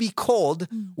cannot be cold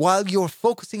while you're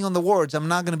focusing on the words, I'm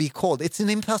not going to be cold. It's an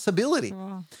impossibility.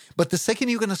 Oh. But the second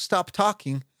you're going to stop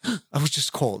talking, I was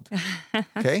just cold.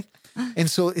 Okay?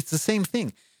 And so it's the same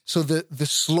thing. So the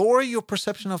slower your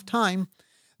perception of time,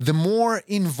 the more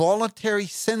involuntary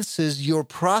senses you're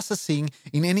processing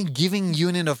in any given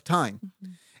unit of time.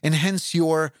 And hence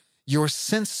your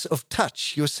sense of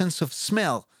touch, your sense of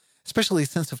smell, especially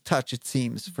sense of touch, it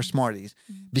seems, for smarties,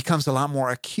 becomes a lot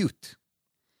more acute.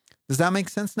 Does that make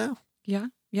sense now? Yeah.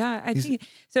 Yeah. I think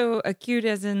so. Acute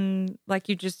as in like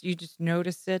you just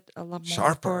notice it a lot more.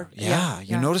 Sharper.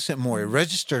 You notice it more. It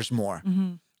registers more.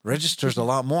 Registers a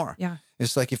lot more. Yeah.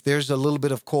 It's like if there's a little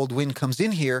bit of cold wind comes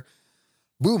in here,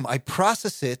 boom, I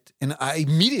process it and I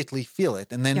immediately feel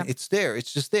it. And then it's there.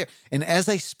 It's just there. And as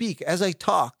I speak, as I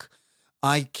talk,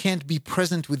 I can't be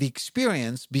present with the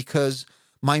experience because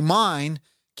my mind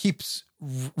keeps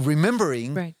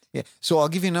remembering. Right. Yeah. So I'll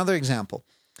give you another example.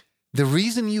 The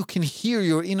reason you can hear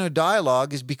your inner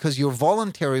dialogue is because your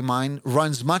voluntary mind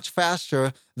runs much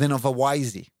faster than of a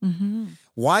wisey.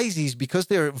 Wisies, because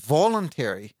their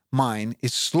voluntary mind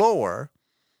is slower,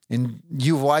 and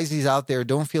you wisies out there,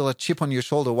 don't feel a chip on your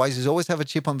shoulder. Wisies always have a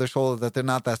chip on their shoulder that they're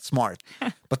not that smart,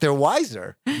 but they're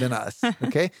wiser than us,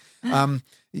 okay?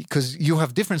 Because you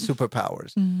have different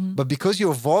superpowers. But because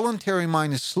your voluntary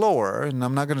mind is slower, and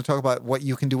I'm not going to talk about what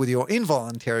you can do with your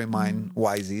involuntary mind,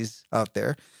 wisies out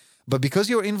there, but because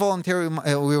your voluntary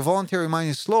mind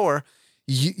is slower,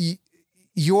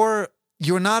 you're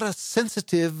not as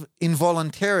sensitive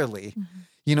involuntarily.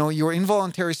 You know, your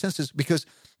involuntary senses because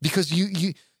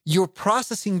you're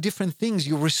processing different things.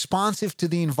 You're responsive to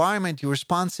the environment. You're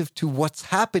responsive to what's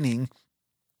happening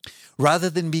rather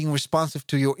than being responsive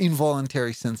to your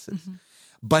involuntary senses.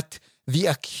 But the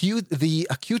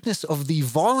acuteness of the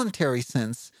voluntary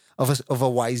sense of a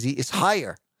wisey is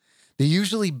higher. They're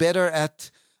usually better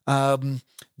at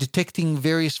detecting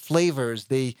various flavors.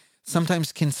 They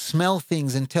sometimes can smell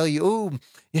things and tell you, oh,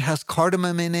 it has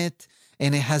cardamom in it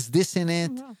and it has this in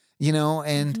it, you know,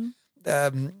 and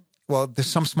well, there's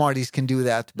some smarties can do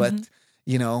that, but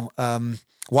you know,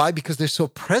 why? Because they're so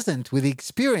present with the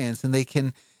experience and they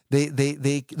can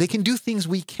do things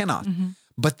we cannot,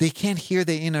 but they can't hear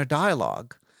their inner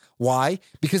dialogue. Why?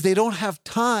 Because they don't have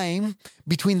time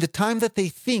between the time that they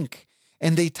think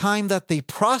and the time that they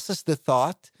process the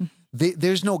thought.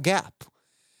 There's no gap.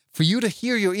 For you to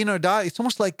hear your inner dialogue, it's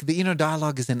almost like the inner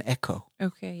dialogue is an echo.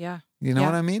 Okay, yeah. You know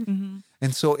what I mean?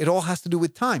 And so it all has to do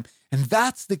with time. And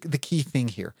that's the key thing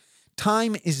here.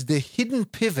 Time is the hidden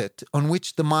pivot on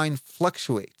which the mind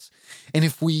fluctuates. And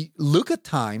if we look at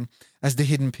time as the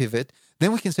hidden pivot,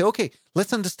 then we can say, okay,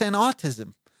 let's understand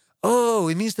autism. Oh,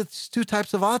 it means that there's two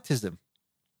types of autism,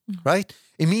 right?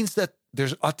 It means that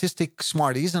there's autistic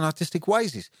smarties and autistic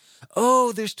wisies.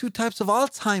 Oh, there's two types of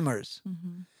Alzheimer's.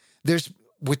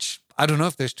 Which I don't know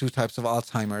if there's two types of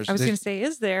Alzheimer's. I was going to say,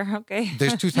 is there? Okay.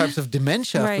 There's two types of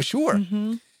dementia for sure.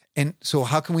 And so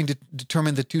how can we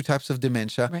determine the two types of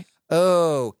dementia? Right.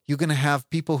 Oh, you're going to have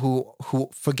people who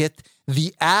forget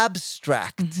the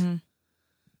abstract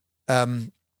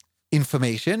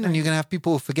information, and you're going to have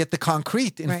people who forget the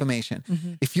concrete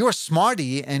information. If you're a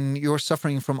smarty and you're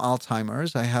suffering from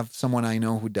Alzheimer's, I have someone I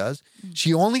know who does,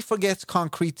 she only forgets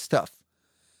concrete stuff.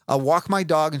 I'll walk my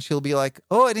dog and she'll be like,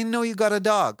 oh, I didn't know you got a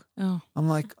dog. Oh. I'm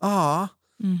like, aw,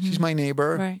 she's my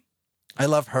neighbor. Right. I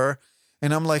love her.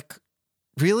 And I'm like,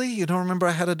 really? You don't remember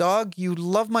I had a dog? You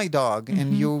love my dog.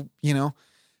 And you know,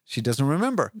 she doesn't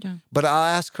remember. Yeah. But I'll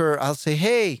ask her, I'll say,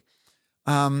 hey,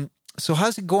 So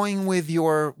how's it going with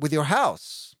your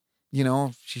house? You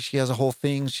know, she has a whole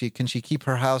thing. Can she keep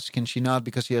her house? Can she not?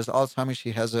 Because she has Alzheimer's.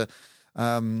 She has a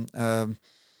how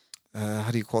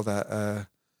do you call that?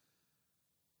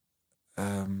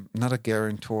 Not a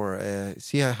guarantor.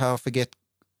 See how I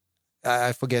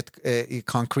forget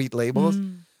concrete labels.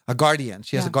 A guardian.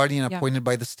 She has a guardian appointed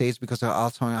by the states because of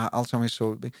Alzheimer's.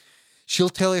 So she'll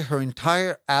tell you her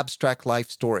entire abstract life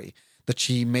story, that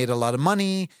she made a lot of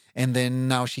money and then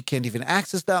now she can't even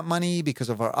access that money because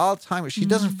of her Alzheimer's. She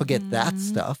doesn't forget that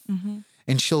stuff.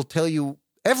 And she'll tell you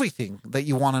everything that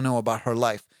you want to know about her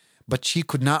life. But she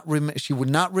could not she would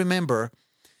not remember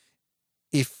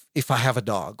if I have a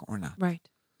dog or not. Right.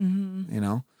 You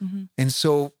know? And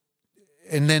so,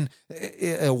 and then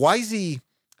Wisey,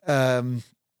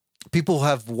 people who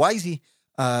have Wisey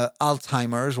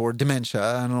Alzheimer's or dementia,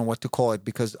 I don't know what to call it,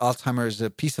 because Alzheimer's is a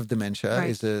piece of dementia, Right.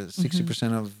 is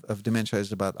 60% of dementia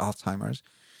is about Alzheimer's.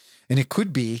 And it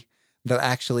could be that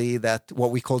actually that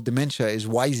what we call dementia is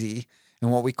Wisey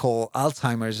and what we call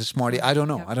Alzheimer's is Smarty. I don't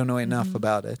know. Yep. I don't know enough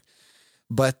about it.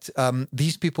 But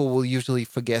these people will usually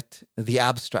forget the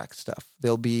abstract stuff.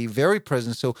 They'll be very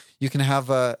present. So you can have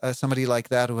somebody like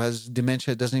that who has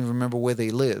dementia, doesn't even remember where they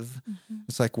live.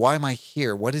 It's like, why am I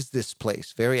here? What is this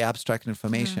place? Very abstract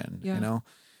information, Yeah. you know?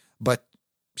 But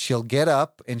she'll get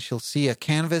up and she'll see a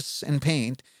canvas and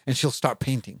paint and she'll start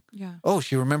painting. Yeah. Oh,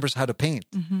 she remembers how to paint.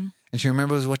 And she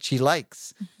remembers what she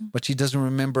likes. But she doesn't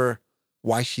remember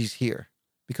why she's here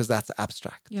because that's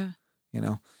abstract, Yeah. you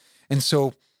know? And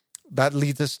so that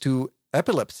leads us to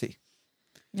epilepsy.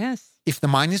 Yes. If the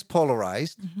mind is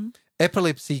polarized,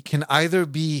 epilepsy can either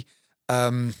be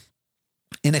an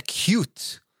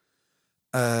acute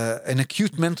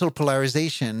mental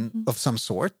polarization of some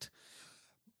sort,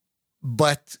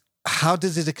 but how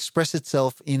does it express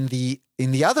itself in the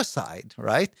other side,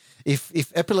 right?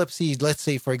 If epilepsy, let's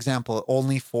say, for example,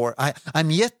 only for I'm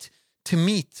yet to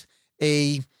meet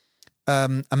a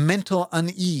mental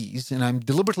unease, and I'm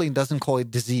deliberately doesn't call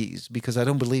it disease because I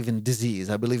don't believe in disease.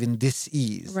 I believe in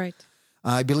dis-ease. Right.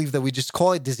 I believe that we just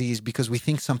call it disease because we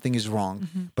think something is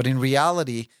wrong. But in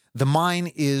reality, the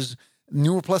mind is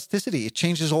neuroplasticity. It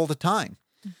changes all the time.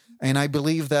 And I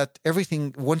believe that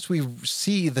everything, once we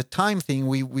see the time thing,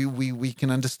 we can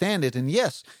understand it. And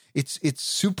yes, it's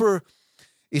super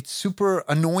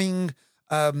annoying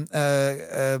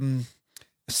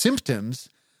symptoms,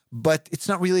 but it's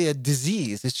not really a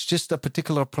disease. It's just a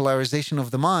particular polarization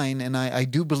of the mind. And I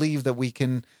do believe that we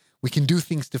can do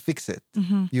things to fix it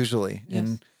usually. Yes.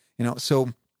 And, you know,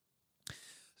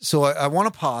 so I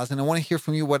want to pause and I want to hear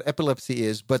from you what epilepsy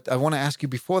is, but I want to ask you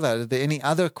before that, are there any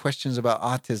other questions about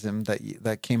autism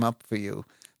that came up for you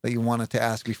that you wanted to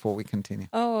ask before we continue?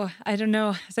 Oh, I don't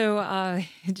know. So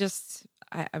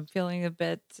I'm feeling a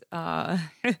bit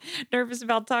nervous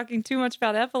about talking too much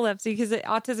about epilepsy because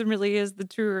autism really is the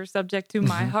truer subject to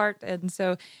my heart. And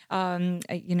so,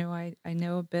 I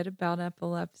know a bit about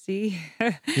epilepsy.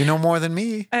 You know more than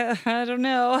me. I don't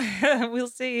know. We'll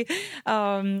see.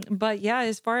 But yeah,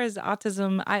 as far as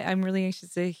autism, I'm really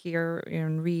anxious to hear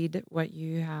and read what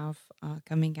you have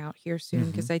coming out here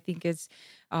soon because I think it's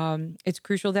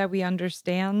crucial that we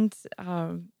understand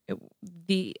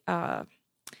the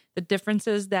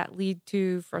differences that lead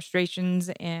to frustrations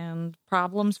and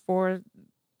problems for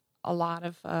a lot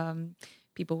of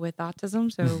people with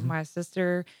autism. So my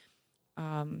sister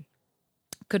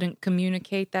couldn't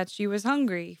communicate that she was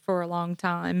hungry for a long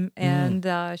time, and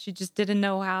she just didn't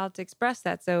know how to express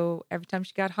that. So every time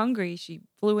she got hungry, she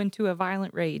flew into a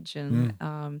violent rage,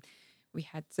 and we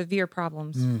had severe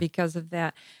problems because of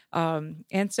that.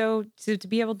 And so to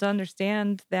be able to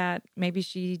understand that maybe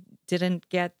she didn't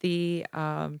get the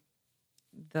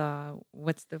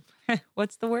what's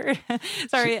the word?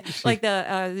 Sorry,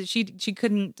 she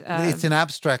couldn't. It's an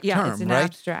abstract term, it's an right?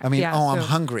 abstract. I mean, yeah, I'm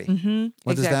hungry.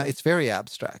 What is that? It's very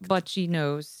abstract. But she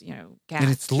knows, gas,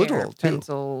 And it's literal, chair, too.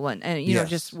 pencil, and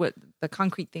just what the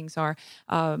concrete things are.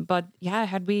 But yeah,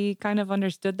 had we kind of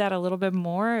understood that a little bit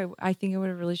more, I think it would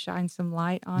have really shined some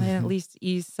light on it, at least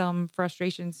ease some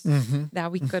frustrations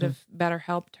that we could have better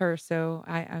helped her. So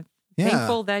I'm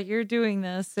thankful that you're doing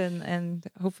this and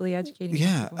hopefully educating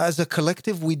people. As a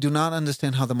collective, we do not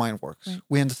understand how the mind works. Right.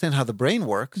 We understand how the brain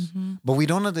works, but we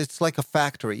don't know. It's like a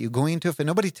factory. You go into it and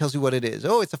nobody tells you what it is.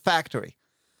 Oh, it's a factory.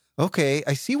 Okay,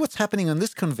 I see what's happening on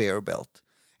this conveyor belt.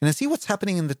 And I see what's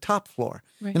happening in the top floor.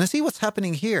 Right. And I see what's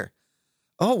happening here.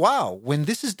 Oh, wow. When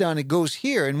this is done, it goes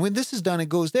here. And when this is done, it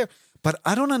goes there. But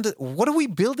I don't what are we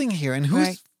building here? And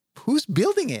who's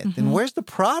building it? And where's the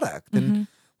product? And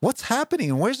what's happening?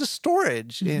 And where's the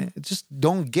storage? And just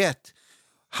don't get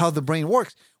how the brain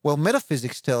works. Well,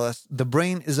 metaphysics tell us the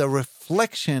brain is a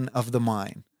reflection of the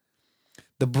mind.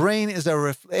 The brain is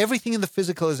everything in the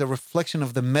physical is a reflection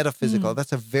of the metaphysical.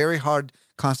 That's a very hard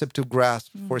concept to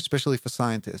grasp, especially for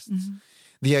scientists.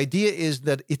 The idea is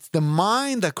that it's the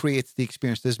mind that creates the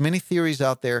experience. There's many theories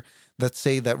out there that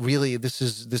say that really this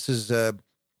is a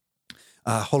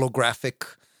holographic.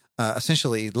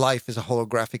 Essentially, life is a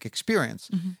holographic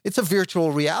experience. It's a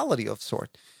virtual reality of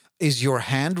sort. Is your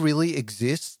hand really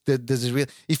exist? Does it really?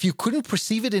 If you couldn't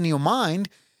perceive it in your mind,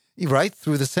 right,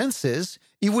 through the senses,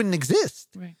 it wouldn't exist.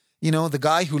 Right. You know, the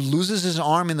guy who loses his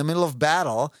arm in the middle of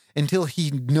battle until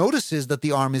he notices that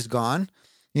the arm is gone,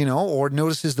 you know, or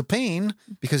notices the pain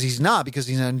because he's on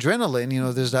adrenaline. You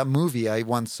know, there's that movie I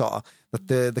once saw that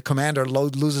the commander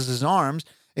loses his arm,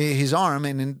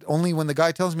 and only when the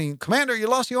guy tells me, "Commander, you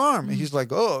lost your arm," he's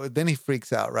like, "Oh," then he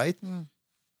freaks out, right?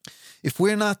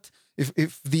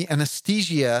 If the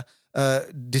anesthesia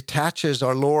detaches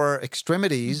our lower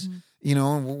extremities, you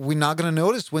know, we're not going to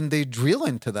notice when they drill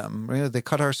into them. Right? They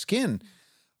cut our skin.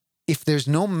 If there's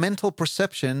no mental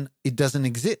perception, it doesn't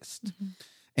exist.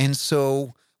 And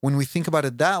so when we think about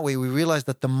it that way, we realize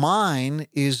that the mind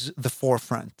is the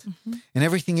forefront. And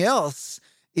everything else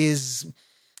is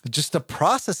just a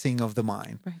processing of the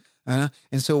mind. Right.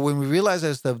 And so when we realize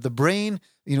as the brain,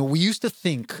 you know, we used to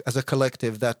think as a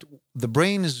collective that the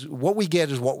brain is what we get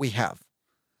is what we have.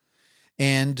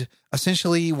 And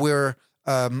essentially we're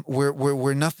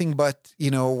nothing but,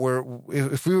 you know,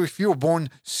 if you were born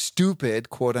stupid,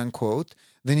 quote unquote,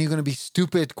 then you're going to be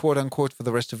stupid, quote unquote, for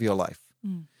the rest of your life.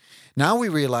 Now we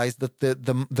realize that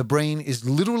the brain is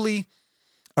literally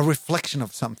a reflection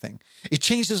of something. It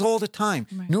changes all the time.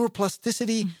 Right.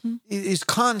 Neuroplasticity is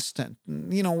constant.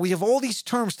 You know, we have all these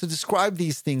terms to describe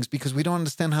these things because we don't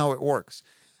understand how it works.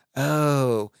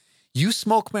 Oh, you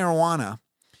smoke marijuana,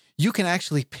 you can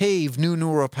actually pave new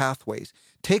neural pathways.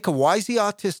 Take a wisely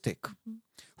autistic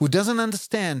who doesn't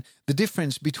understand the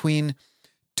difference between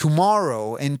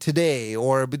tomorrow and today,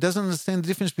 or doesn't understand the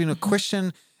difference between a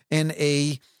question and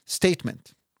a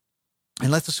statement.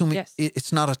 And let's assume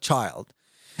it's not a child.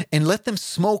 And let them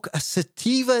smoke a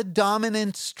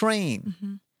sativa-dominant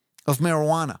strain of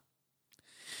marijuana.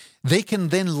 They can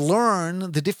then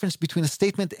learn the difference between a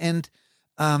statement and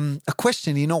a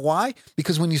question. You know why?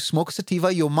 Because when you smoke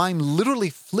sativa, your mind literally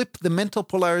flips the mental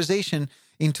polarization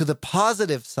into the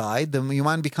positive side. Your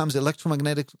mind becomes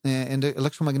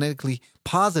electromagnetically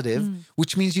positive,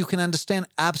 which means you can understand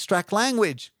abstract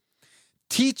language.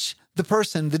 Teach the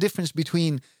person the difference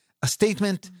between a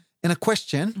statement and a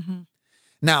question.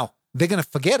 Now, they're going to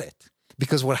forget it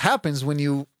because what happens when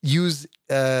you use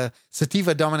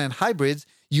sativa-dominant hybrids,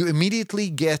 you immediately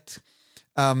get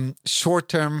concrete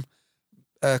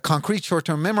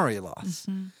short-term memory loss.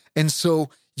 And so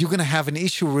you're going to have an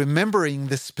issue remembering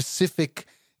the specific,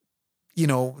 you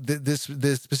know,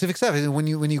 the specific stuff. And when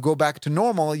you go back to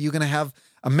normal, you're going to have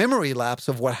a memory lapse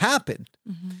of what happened.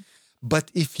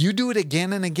 But if you do it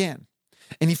again and again,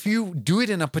 and if you do it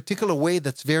in a particular way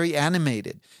that's very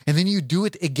animated, and then you do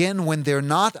it again when they're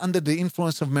not under the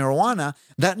influence of marijuana,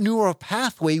 that neural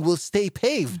pathway will stay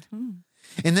paved.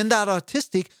 And then that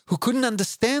autistic who couldn't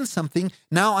understand something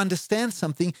now understands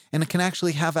something and it can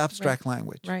actually have abstract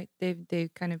language. Right.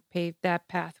 They've kind of paved that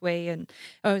pathway. And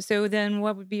so then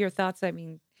what would be your thoughts? I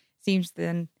mean, seems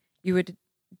then you would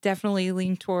definitely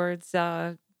lean towards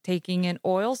taking an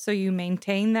oil so you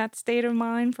maintain that state of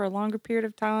mind for a longer period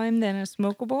of time than a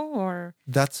smokable, or?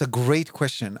 That's a great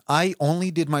question. I only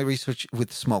did my research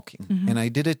with smoking, and I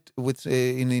did it with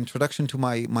in the introduction to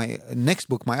my next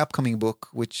book, my upcoming book,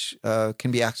 which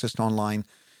can be accessed online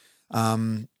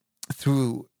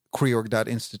through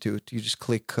Kriorg.Institute. You just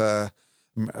click how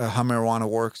marijuana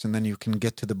works, and then you can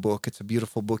get to the book. It's a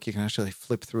beautiful book. You can actually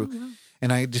flip through.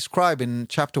 And I describe in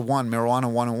chapter 1, Marijuana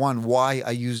 101, why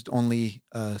I used only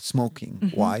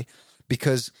smoking. Why?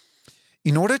 Because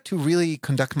in order to really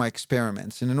conduct my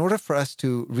experiments, and in order for us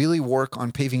to really work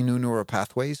on paving new neural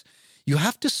pathways, you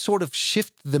have to sort of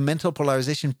shift the mental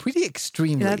polarization pretty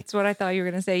extremely. That's what I thought you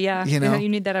were going to say. Yeah. You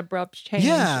need that abrupt change.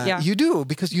 Yeah, you do,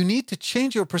 because you need to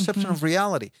change your perception of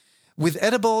reality. With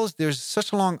edibles, there's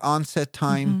such a long onset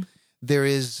time. There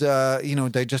is,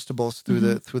 digestibles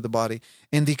through the body.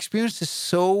 And the experience is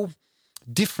so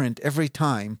different every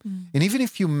time. And even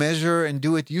if you measure and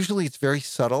do it, usually it's very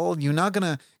subtle. You're not going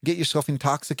to get yourself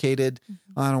intoxicated.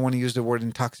 I don't want to use the word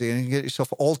intoxicated. You get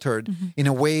yourself altered in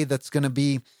a way that's going to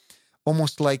be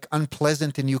almost like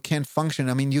unpleasant and you can't function.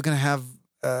 I mean, you're going to have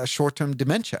short-term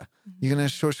dementia. You're going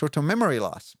to have short-term memory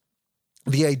loss.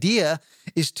 The idea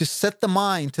is to set the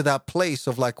mind to that place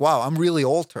of like, wow, I'm really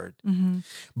altered.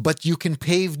 But you can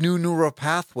pave new neural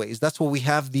pathways. That's why we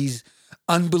have these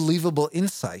unbelievable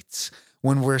insights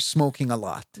when we're smoking a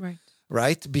lot.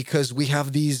 Right? Because we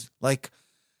have these like,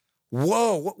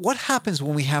 whoa, what happens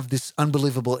when we have this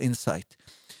unbelievable insight?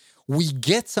 We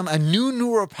get a new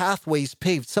neural pathways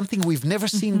paved, something we've never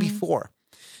seen before.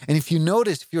 And if you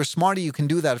notice, if you're a smarty, you can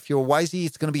do that. If you're a wisey,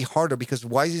 it's going to be harder because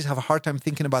wisies have a hard time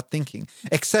thinking about thinking,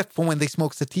 except for when they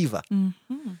smoke sativa.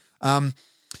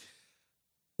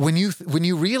 When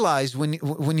you realize,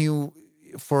 when you,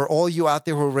 for all you out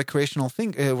there who are recreational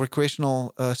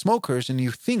smokers, and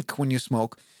you think when you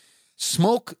smoke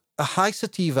a high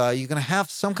sativa, you're going to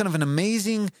have some kind of an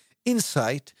amazing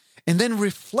insight, and then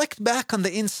reflect back on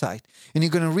the insight. And you're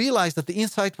going to realize that the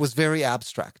insight was very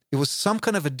abstract. It was some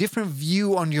kind of a different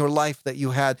view on your life that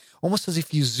you had, almost as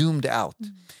if you zoomed out.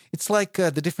 It's like the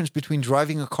difference between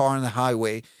driving a car on the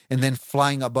highway and then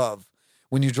flying above.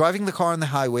 When you're driving the car on the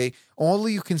highway, all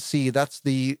you can see, that's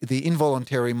the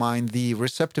involuntary mind, the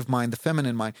receptive mind, the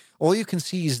feminine mind. All you can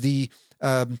see is the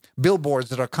billboards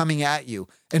that are coming at you,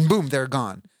 and boom, they're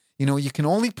gone. You know, you can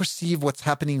only perceive what's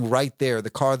happening right there, the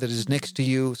car that is next to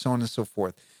you, so on and so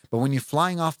forth. But when you're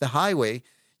flying off the highway,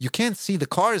 you can't see the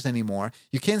cars anymore.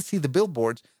 You can't see the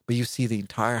billboards, but you see the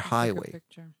entire highway.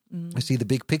 You see the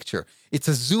big picture. It's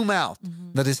a zoom out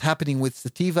that is happening with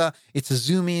sativa. It's a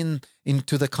zoom in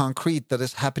into the concrete that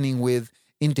is happening with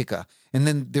indica. And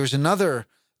then there's another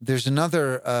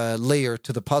layer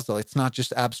to the puzzle. It's not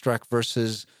just abstract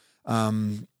versus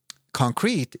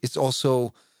concrete. It's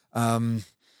also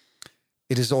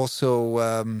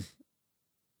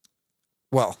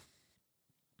well,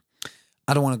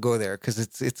 I don't want to go there because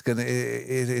it's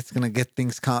gonna get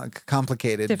things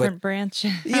complicated. Different branch.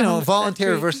 You know,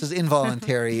 voluntary versus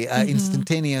involuntary,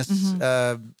 instantaneous.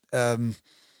 Well,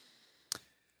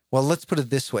 let's put it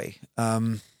this way: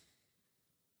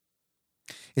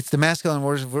 it's the masculine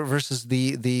versus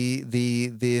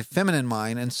the feminine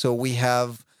mind, and so we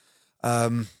have.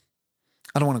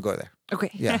 I don't want to go there. Okay.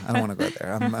 Yeah, I don't want to go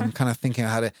there. I'm kind of thinking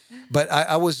how to, but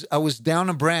I was down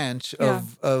a branch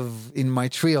of in my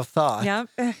tree of thought. Yeah.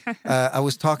 I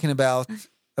was talking about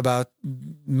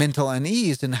mental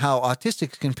unease and how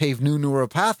autistics can pave new neural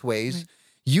pathways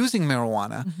using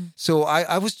marijuana. So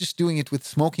I was just doing it with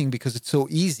smoking because it's so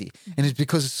easy, and it's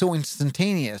because it's so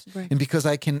instantaneous, and because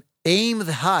I can aim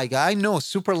the high. I know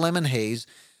super lemon haze.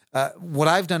 What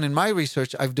I've done in my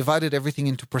research, I've divided everything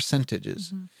into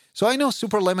percentages. So I know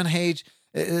super lemon haze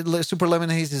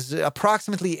is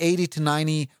approximately 80 to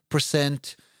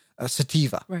 90%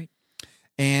 sativa. Right.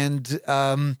 And,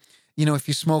 you know, if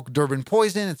you smoke Durban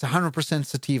Poison, it's 100%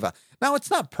 sativa. Now, it's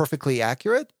not perfectly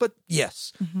accurate, but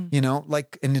yes, you know,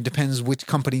 like, and it depends which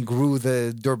company grew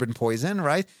the Durban Poison,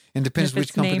 right? And depends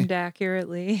which company. Named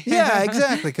accurately. Yeah,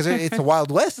 exactly, because it's a Wild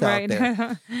West out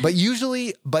there. But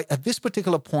usually, at this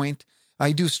particular point,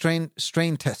 I do strain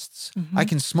tests. I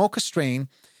can smoke a strain,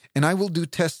 and I will do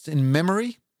tests in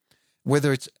memory,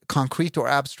 whether it's concrete or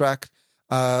abstract,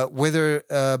 whether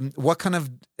what kind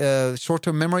of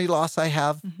short-term memory loss I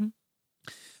have,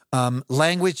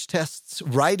 language tests,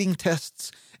 writing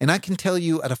tests, and I can tell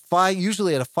you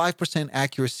usually at a 5%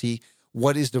 accuracy,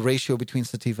 what is the ratio between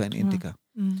sativa and indica.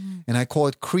 And I call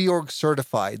it CREORG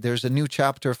certified. There's a new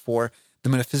chapter for the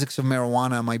metaphysics of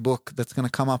marijuana, my book, that's going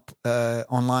to come up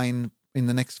online in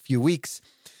the next few weeks,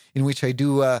 in which I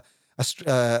do a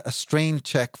strain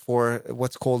check for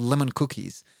what's called lemon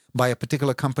cookies by a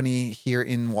particular company here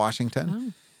in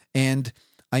Washington. And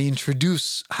I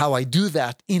introduce how I do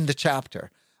that in the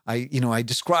chapter. I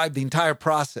describe the entire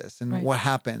process and what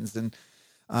happens. And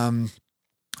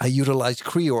I utilize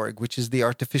CREORG, which is the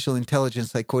artificial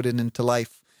intelligence I coded into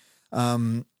life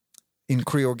in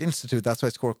CREORG Institute. That's why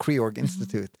it's called CREORG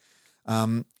Institute.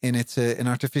 And it's an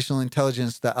artificial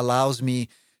intelligence that allows me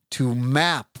to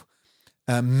map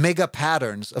mega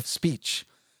patterns of speech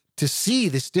to see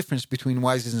this difference between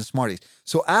wisies and smarties.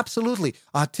 So absolutely,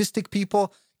 autistic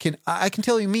people I can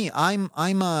tell you me, I'm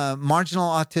a marginal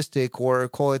autistic, or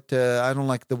call it, I don't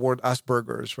like the word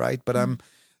Asperger's, right? But I'm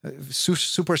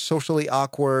super socially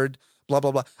awkward, blah,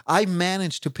 blah, blah. I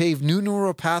managed to pave new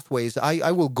neural pathways.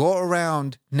 I will go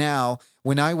around now.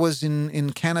 When I was in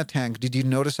Canatank, did you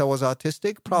notice I was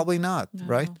autistic? Probably not,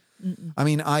 right? I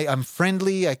mean, I'm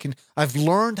friendly. I've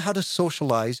learned how to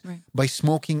socialize by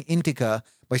smoking indica,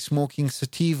 by smoking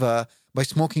sativa, by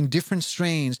smoking different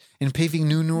strains and paving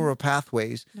new neural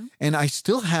pathways. And I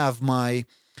still have my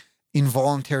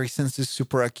involuntary senses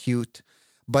super acute.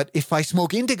 But if I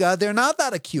smoke indica, they're not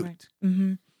that acute.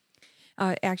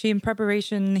 Actually, in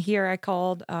preparation here, I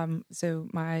called. So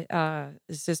my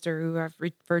sister, who I've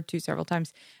referred to several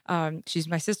times, she's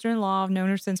my sister-in-law. I've known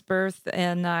her since birth,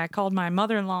 and I called my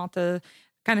mother-in-law to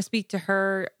kind of speak to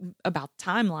her about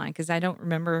timeline, because I don't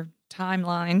remember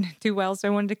timeline too well. So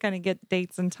I wanted to kind of get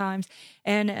dates and times.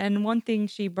 And one thing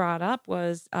she brought up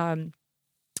was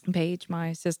Paige,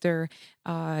 my sister.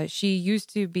 She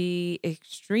used to be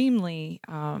extremely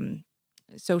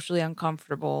socially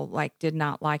uncomfortable, like did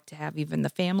not like to have even the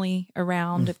family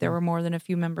around if there were more than a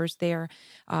few members there.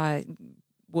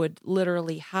 Would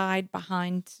literally hide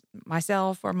behind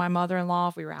myself or my mother-in-law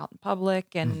if we were out in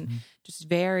public, and just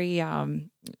very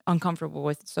uncomfortable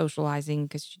with socializing,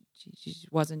 because she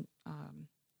wasn't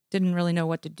didn't really know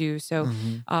what to do. So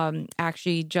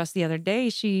actually just the other day,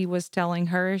 she was telling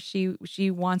her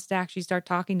she wants to actually start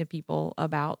talking to people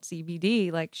about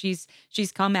CBD. Like she's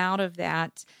come out of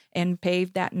that and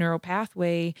paved that neural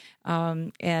pathway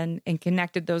and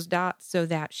connected those dots, so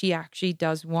that she actually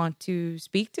does want to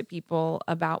speak to people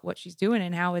about what she's doing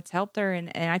and how it's helped her.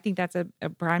 And I think that's a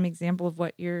prime example of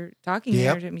what you're talking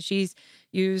about. I mean, she's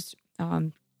used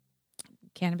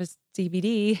cannabis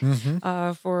CBD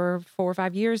for 4 or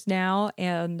 5 years now,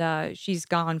 and she's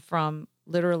gone from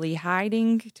literally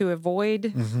hiding to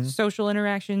avoid social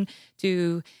interaction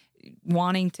to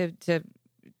wanting to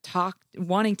talk,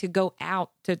 wanting to go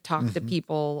out to talk to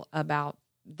people about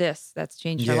this. That's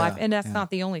changed her life, and that's not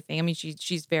the only thing. I mean,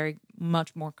 she's very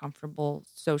much more comfortable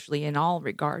socially in all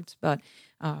regards, but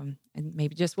and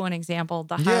maybe just one example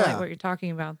to highlight what you're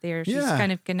talking about there. She's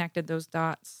kind of connected those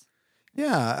dots.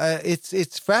 Yeah,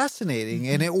 it's fascinating,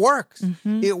 and it works.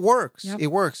 It works. Yep. It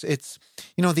works. It's,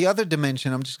 the other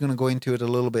dimension, I'm just going to go into it a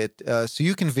little bit, so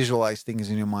you can visualize things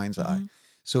in your mind's eye.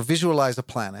 So visualize a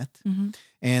planet,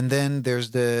 and then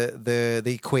there's the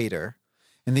equator,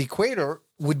 and the equator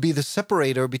would be the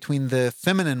separator between the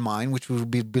feminine mind, which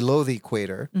would be below the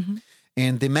equator,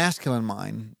 and the masculine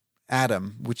mind,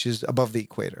 Adam, which is above the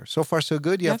equator. So far, so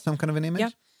good? You have some kind of an image?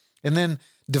 Yep. And then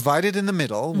divided in the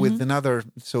middle with another,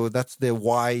 so that's the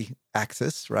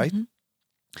y-axis, right?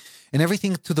 And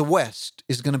everything to the west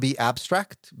is going to be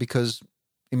abstract, because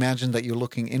imagine that you're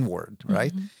looking inward,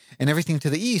 right? And everything to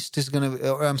the east is going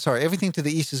to, everything to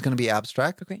the east is going to be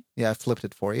abstract. Okay. Yeah, I flipped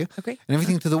it for you. Okay. And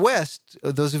everything to the west,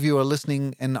 those of you who are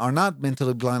listening and are not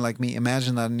mentally blind like me,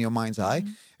 imagine that in your mind's eye.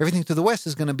 Everything to the west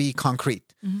is going to be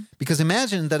concrete. Because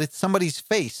imagine that it's somebody's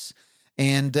face,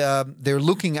 and they're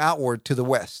looking outward to the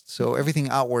west. So everything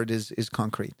outward is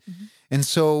concrete. And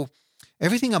so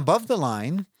everything above the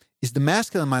line is the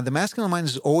masculine mind. The masculine mind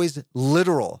is always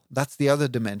literal. That's the other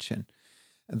dimension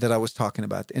that I was talking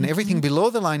about. And everything below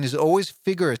the line is always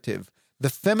figurative. The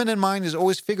feminine mind is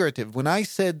always figurative. When I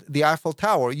said the Eiffel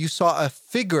Tower, you saw a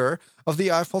figure of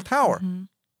the Eiffel Tower.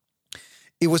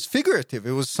 It was figurative.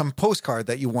 It was some postcard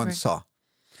that you once saw.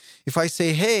 If I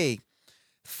say, hey,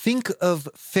 think of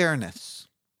fairness.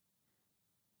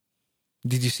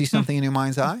 Did you see something in your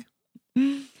mind's eye?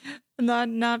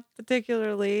 Not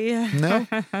particularly. No?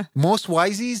 Most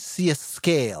wisies see a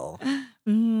scale.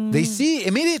 They see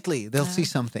immediately, they'll see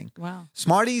something. Wow.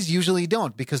 Smarties usually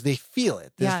don't, because they feel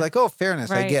it. It's like, oh, fairness,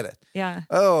 I get it. Yeah.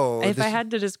 Oh. If I had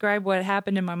to describe what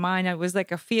happened in my mind, it was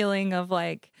like a feeling of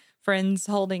like friends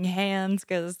holding hands,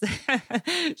 because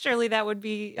surely that would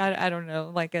be, I don't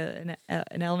know, like an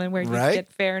element where you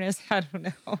get fairness. I don't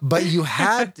know. But you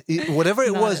had, whatever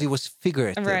it was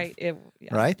figurative. Right.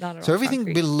 Right? So everything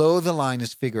concrete. below the line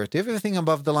is figurative. Everything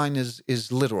above the line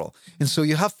is literal. And so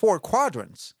you have 4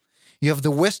 quadrants. You have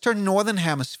the Western Northern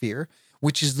Hemisphere,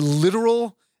 which is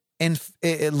literal and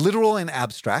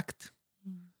abstract.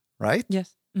 Right?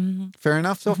 Yes. Fair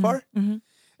enough so far?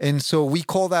 And so we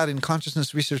call that, in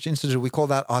Consciousness Research Institute, we call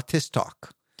that Autistalk.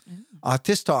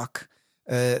 Autistalk,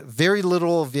 very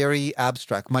literal, very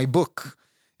abstract. My book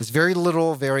is very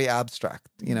literal, very abstract.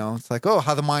 It's like, oh,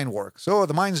 how the mind works. Oh,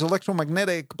 the mind is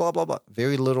electromagnetic, blah, blah, blah.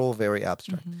 Very literal, very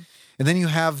abstract. And then you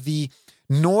have the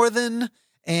northern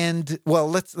and, well,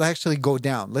 let's actually go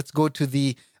down. Let's go to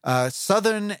the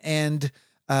southern and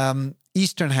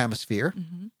eastern hemisphere.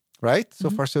 Right? So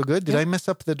far, so good. Did I mess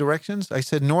up the directions? I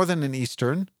said northern and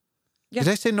eastern. Did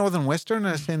I say northern western,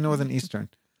 or did I say northern eastern?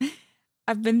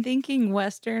 I've been thinking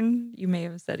western. You may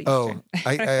have said eastern.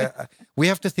 Oh, we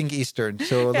have to think eastern.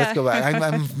 So let's go back.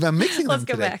 I'm mixing them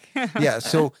today. Let's go back. Yeah.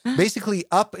 So basically,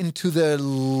 up and to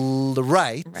the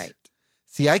right. Right.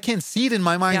 See, I can't see it in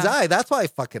my mind's eye. That's why I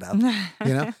fuck it up.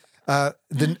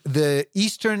 The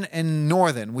eastern and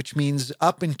northern, which means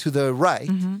up and to the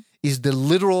right, is the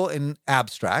literal and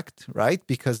abstract, right?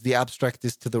 Because the abstract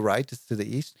is to the right, it's to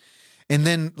the east. And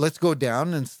then let's go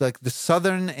down, and it's like the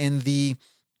southern and the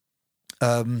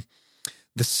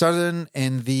the southern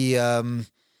and the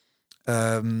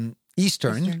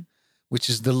eastern, which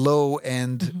is the low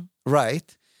and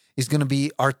right, is going to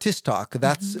be artistok.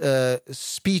 That's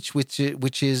speech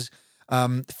which is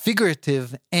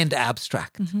figurative and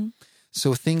abstract.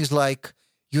 So things like,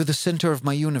 you're the center of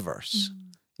my universe.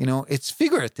 You know, it's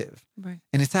figurative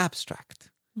and it's abstract.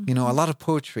 You know, a lot of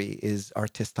poetry is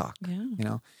artistok, you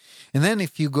know. And then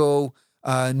if you go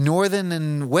northern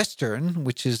and western,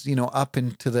 which is, you know, up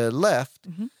and to the left,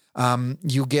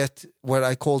 you get what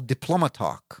I call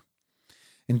diplomatalk.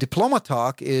 And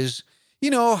diplomatalk is, you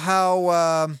know,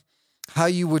 how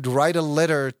you would write a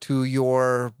letter to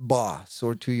your boss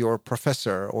or to your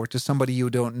professor or to somebody you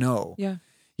don't know. Yeah.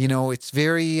 You know, it's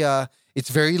very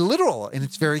literal and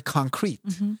it's very concrete.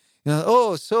 You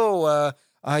know,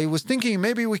 I was thinking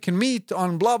maybe we can meet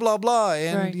on blah, blah, blah.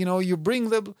 And, you know, you bring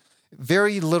the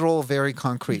very literal, very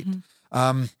concrete.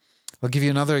 I'll give you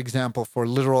another example for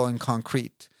literal and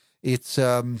concrete. It's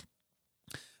a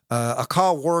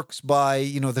car works by,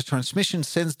 you know, the transmission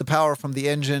sends the power from the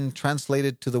engine,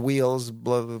 translated to the wheels,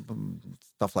 blah, blah, blah,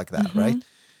 stuff like that, right?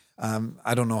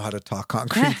 I don't know how to talk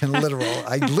concrete and literal.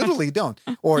 I literally don't.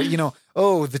 Or, you know,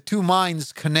 the two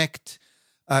minds connect,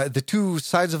 the two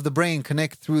sides of the brain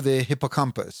connect through the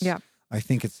hippocampus. Yeah. I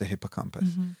think it's the hippocampus.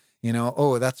 You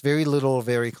know, that's very little,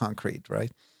 very concrete,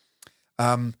 right?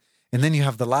 And then you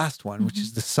have the last one, which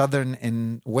is the southern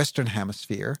and western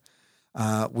hemisphere,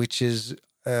 which is,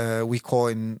 we call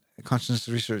in Consciousness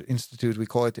Research Institute, we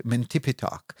call it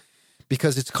Mentipitalk,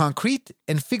 because it's concrete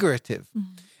and figurative.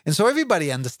 And so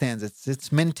everybody understands it. It's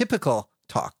Mentipical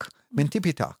talk,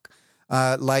 Mentipitalk,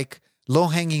 like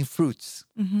low-hanging fruits.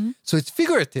 So it's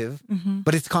figurative,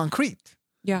 but it's concrete.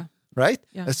 Yeah. Right?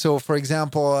 Yeah. So, for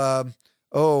example,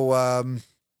 low-hanging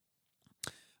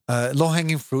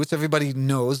fruits, everybody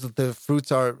knows that the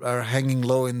fruits are hanging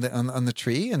low on the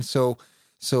tree. And so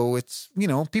it's, you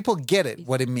know, people get it,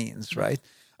 what it means, right?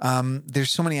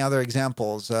 There's so many other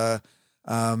examples. We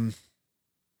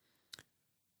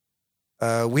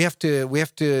have to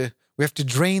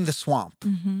drain the swamp.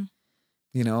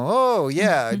 You know,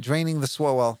 draining the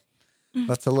swamp. Well,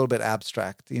 that's a little bit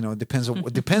abstract. You know, depends on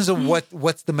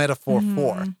what's the metaphor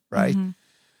for, right?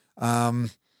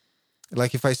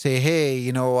 Like if I say, hey,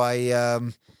 you know, I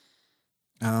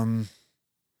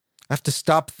have to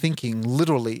stop thinking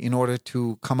literally in order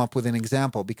to come up with an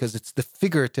example, because it's the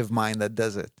figurative mind that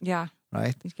does it. Yeah.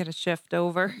 Right? You got to shift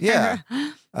over. Yeah.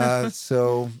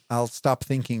 So I'll stop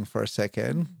thinking for a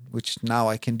second, which now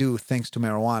I can do thanks to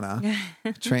marijuana.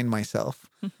 Train myself.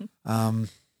 A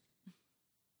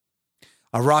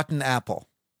rotten apple,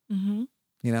 you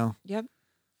know,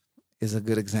 is a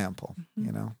good example,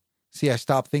 you know. See, I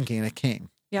stopped thinking and it came.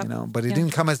 You know, but it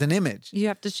didn't come as an image. You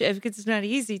have to shift because it's not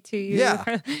easy to you.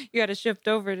 Yeah. You got to shift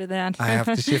over to that. I have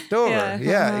to shift over.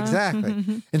 Yeah,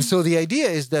 exactly. And so the idea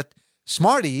is that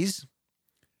Smarties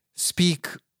speak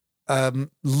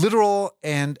literal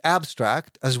and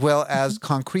abstract as well as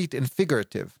concrete and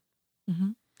figurative.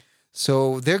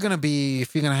 So they're going to be,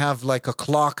 if you're going to have like a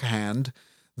clock hand,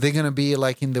 they're going to be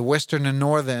like in the western and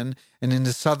northern and in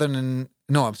the southern and,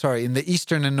 in the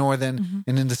eastern and northern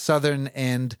and in the southern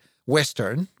and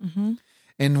western.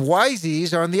 And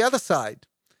Wisies are on the other side.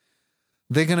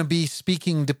 They're going to be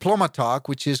speaking diplomatalk,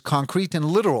 which is concrete and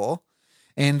literal,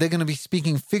 and they're going to be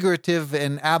speaking figurative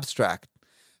and abstract.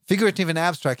 Figurative and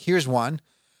abstract, here's one.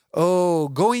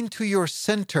 Go into your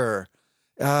center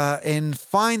and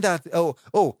find that.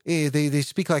 They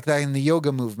speak like that in the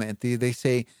yoga movement. They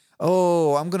say,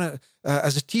 I'm going to,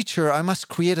 as a teacher, I must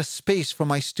create a space for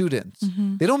my students.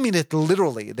 They don't mean it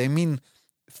literally. They mean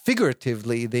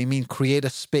figuratively, they mean create a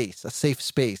space, a safe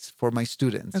space for my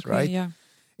students, right? Yeah.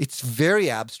 It's very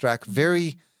abstract,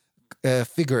 very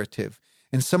figurative.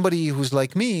 And somebody who's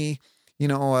like me, you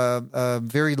know, a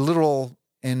very literal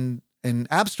and an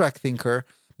abstract thinker,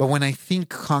 but when I think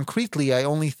concretely, I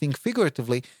only think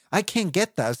figuratively, I can't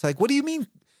get that. It's like, what do you mean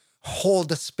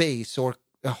hold a space or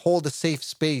hold a safe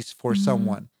space for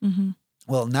someone?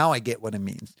 Well, now I get what it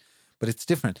means. But it's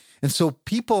different. And so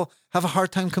people have a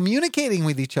hard time communicating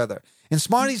with each other. And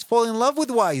Smarties fall in love with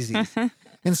Wisies.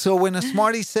 And so when a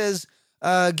Smartie says,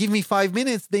 give me 5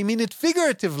 minutes, they mean it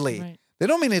figuratively. Right. They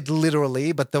don't mean it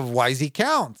literally, but the Wisie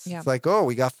counts. Yeah. It's like,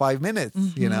 we got 5 minutes,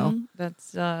 you know?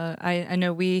 That's, I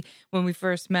know when we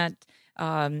first met,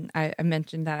 I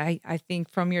mentioned that I think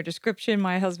from your description,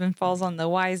 my husband falls on the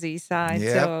Wisie side.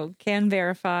 Yep. So can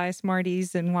verify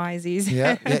Smarties and Wisies.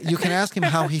 Yeah. You can ask him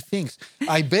how he thinks.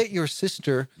 I bet your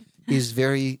sister is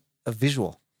very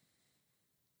visual.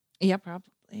 Yeah,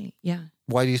 probably. Yeah.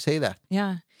 Why do you say that?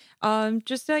 Yeah.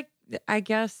 Just like, I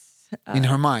guess In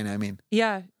her mind, I mean.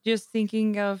 Yeah, just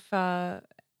thinking of,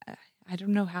 I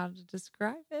don't know how to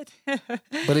describe it.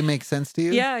 But it makes sense to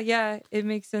you? Yeah, it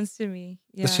makes sense to me.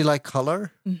 Yeah. Does she like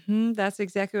color? That's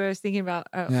exactly what I was thinking about.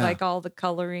 Yeah. Like all the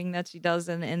coloring that she does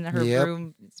in her Yep.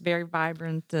 room. It's very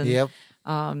vibrant. And, Yep.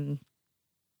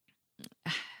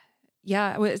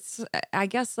 yeah, it's, I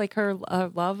guess like her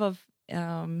love of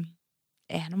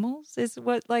animals is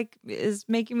what like is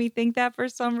making me think that for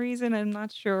some reason. I'm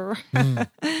not sure. I'm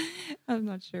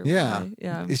not sure. Yeah. Why.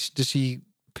 Yeah. Does she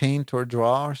paint or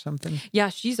draw or something? Yeah,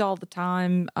 she's all the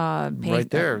time Right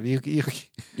there. You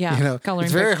Yeah, you know, coloring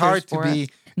it's very pictures hard for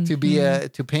to be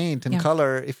to paint and Yeah.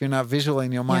 color if you're not visual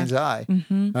in your mind's eye.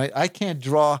 Right? I can't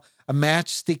draw a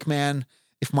matchstick man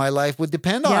if my life would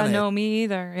depend on it. No, me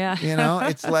either. Yeah. You know,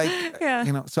 it's like, Yeah.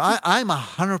 you know, so I'm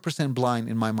 100% blind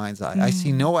in my mind's eye. I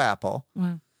see no apple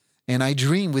Wow. and I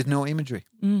dream with no imagery.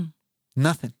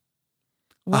 Nothing.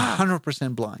 Wow.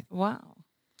 100% blind. Wow.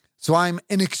 So I'm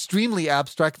an extremely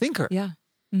abstract thinker. Yeah.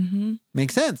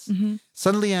 Makes sense.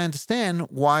 Suddenly I understand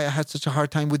why I had such a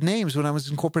hard time with names when I was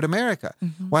in corporate America.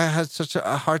 Why I had such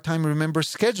a hard time remember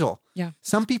schedule. Yeah.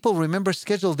 Some people remember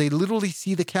schedule. They literally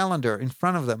see the calendar in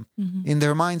front of them in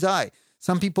their mind's eye.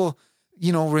 Some people,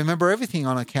 you know, remember everything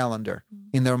on a calendar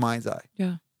in their mind's eye.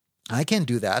 Yeah. I can't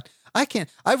do that.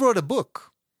 I wrote a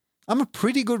book. I'm a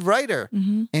pretty good writer.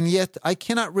 And yet I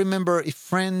cannot remember if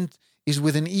friend is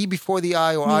with an E before the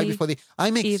I or I Me before the...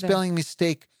 I make either. spelling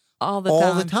mistake All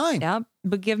the time. Yeah.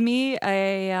 But give me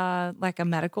a like a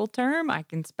medical term, I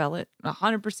can spell it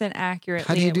 100% accurately.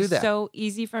 How do you do was that? So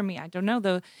easy for me. I don't know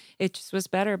though. It just was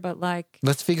better. But like,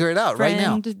 Let's figure it out right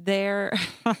now. There.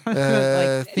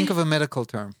 Think of a medical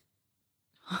term.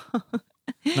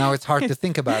 Now it's hard to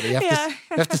think about it.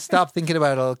 You have to stop thinking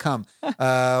about it. It'll come.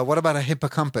 What about a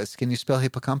hippocampus? Can you spell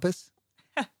hippocampus?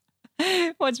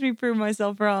 Watch me prove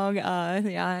myself wrong.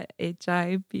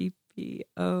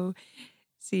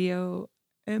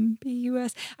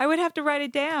 HIPPOCOMPUS. I would have to write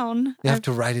it down. You have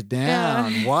to write it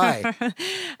down. Why?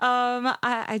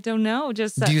 I don't know.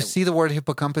 Just Do you see the word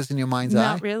hippocampus in your mind's eye?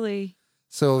 not really.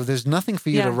 So there's nothing for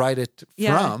you to write it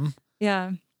from.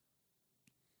 Yeah.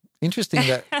 Interesting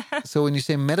that. So when you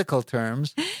say medical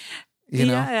terms, you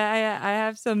know. Yeah, I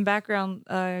have some background.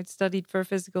 I studied for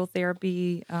physical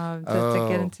therapy to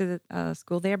get into the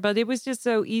school there, but it was just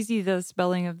so easy, the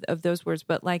spelling of those words.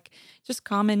 But like just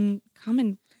common.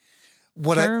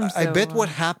 What terms, I bet what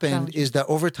happened is that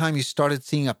over time you started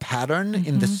seeing a pattern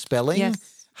in the spelling, Yes.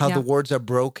 how Yeah. the words are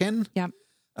broken. Yeah.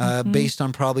 Based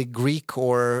on probably Greek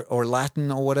or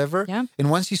Latin or whatever. Yeah. And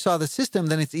once you saw the system,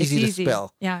 then it's easy to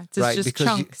spell. Yeah, it's right? just because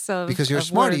chunks because you're of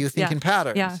smarter, words. you think in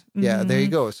patterns. Yeah. Yeah, there you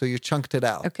go. So you chunked it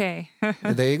out. Okay.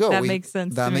 There you go. That makes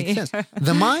sense That to makes me. sense.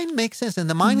 The mind makes sense, and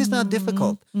the mind is not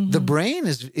difficult. The brain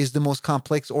is the most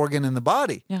complex organ in the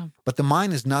body. Yeah. But the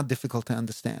mind is not difficult to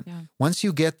understand. Yeah. Once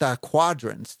you get that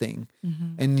quadrants thing,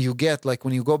 and you get like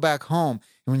when you go back home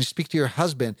and when you speak to your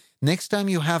husband, next time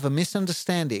you have a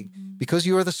misunderstanding, because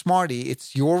you're the smarty,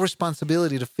 it's your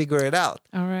responsibility to figure it out.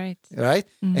 All right. Right?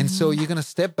 And so you're going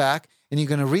to step back and you're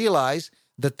going to realize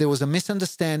that there was a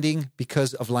misunderstanding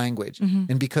because of language.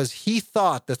 And because he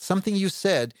thought that something you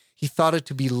said, he thought it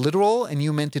to be literal and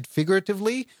you meant it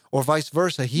figuratively, or vice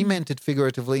versa. He meant it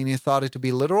figuratively and you thought it to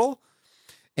be literal.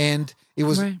 And it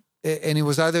was Right. and it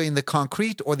was either in the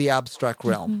concrete or the abstract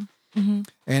realm.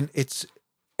 And it's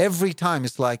every time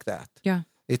it's like that. Yeah.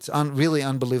 It's really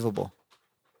unbelievable.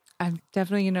 I'm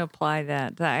definitely going to apply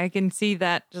that. I can see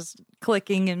that just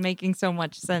clicking and making so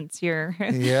much sense here.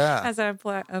 Yeah. As I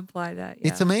apply that. Yeah.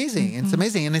 It's amazing. It's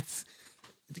amazing. And it's,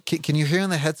 can you hear in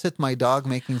the headset my dog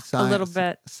making sound, little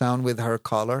bit. sound with her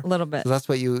collar? A little bit. So that's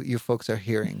what you folks are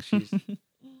hearing. She's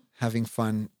having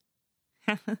fun.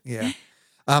 Yeah.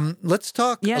 Let's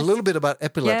talk Yes. a little bit about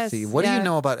epilepsy. Yes, What do you yeah.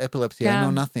 know about epilepsy? I Yeah.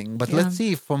 know nothing, but Yeah. let's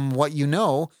see from what you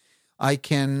know, I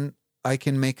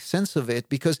can make sense of it,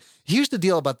 because here's the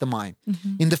deal about the mind.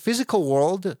 In the physical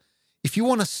world, if you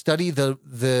want to study the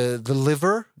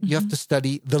liver, you have to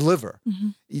study the liver.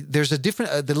 There's a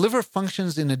different the liver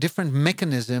functions in a different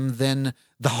mechanism than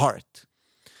the heart.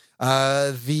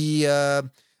 How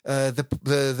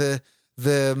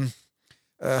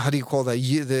do you call that?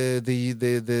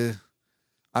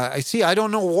 I see. I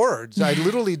don't know words. I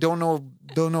literally don't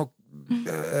know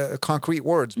concrete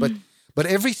words, but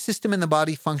every system in the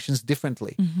body functions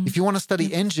differently. If you want to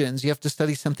study engines, you have to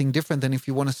study something different than if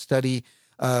you want to study,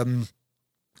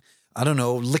 I don't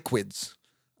know, liquids.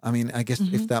 I mean, I guess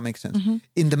if that makes sense.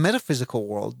 In the metaphysical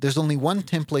world, there's only one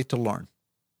template to learn.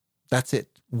 That's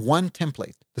it. One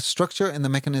template, the structure and the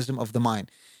mechanism of the mind.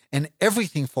 And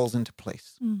everything falls into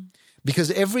place.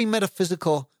 Because every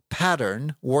metaphysical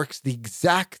pattern works the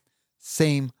exact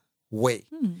same way.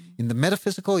 In the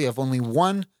metaphysical, you have only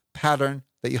one pattern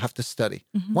that you have to study,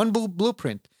 one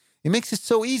blueprint. It makes it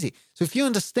so easy. So if you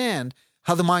understand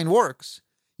how the mind works,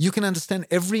 you can understand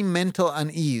every mental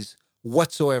unease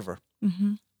whatsoever.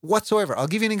 Whatsoever. I'll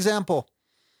give you an example.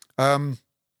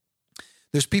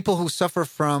 There's people who suffer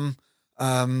from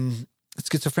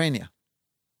schizophrenia.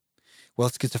 Well,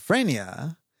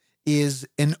 schizophrenia is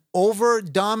an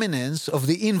over-dominance of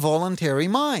the involuntary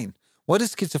mind. What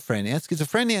is schizophrenia?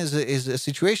 Schizophrenia is a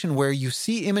situation where you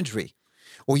see imagery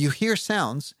or you hear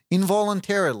sounds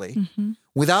involuntarily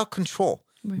without control.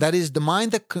 Right. That is the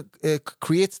mind that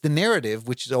creates the narrative,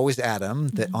 which is always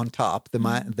Adam, on top, the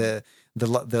mind,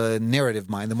 the narrative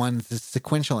mind, the mind that's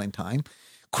sequential in time,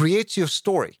 creates your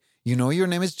story. You know your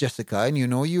name is Jessica, and you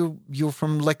know you're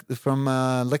from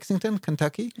Lexington,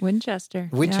 Kentucky, Winchester,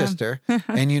 yeah.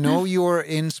 And you know you're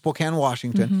in Spokane,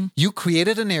 Washington. You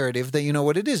created a narrative that you know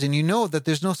what it is, and you know that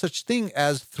there's no such thing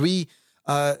as 3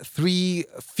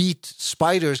 feet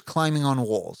spiders climbing on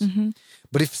walls.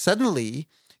 But if suddenly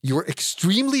you're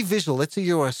extremely visual, let's say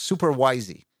you're a super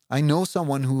wisey. I know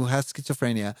someone who has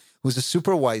schizophrenia who's a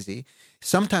super wisey.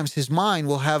 Sometimes his mind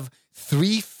will have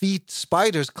 3 feet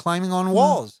spiders climbing on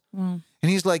walls. And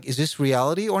he's like, is this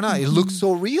reality or not? It looks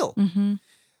so real.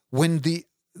 When the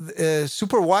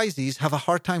super wisies have a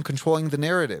hard time controlling the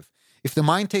narrative. If the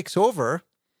mind takes over,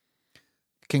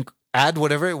 it can add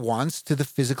whatever it wants to the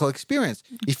physical experience.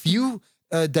 If you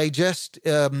digest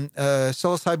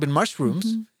psilocybin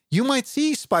mushrooms, you might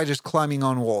see spiders climbing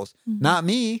on walls. Not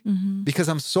me, because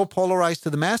I'm so polarized to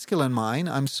the masculine mind.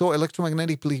 I'm so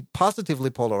electromagnetically positively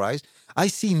polarized. I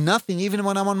see nothing even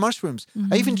when I'm on mushrooms.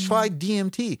 I even tried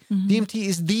DMT. DMT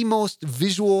is the most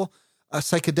visual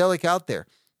psychedelic out there.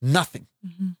 Nothing.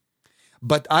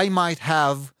 But I might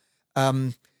have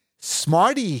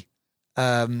smarty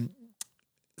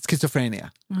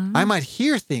schizophrenia. I might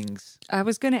hear things. I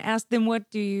was going to ask them, what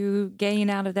do you gain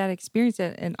out of that experience?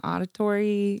 An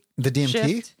auditory the DMT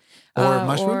shift, or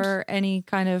mushrooms or any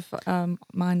kind of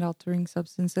mind-altering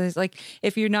substances? Like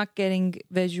if you're not getting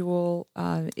visual,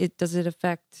 does it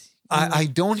affect? I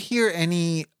don't hear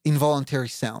any involuntary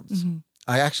sounds.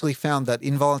 I actually found that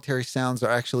involuntary sounds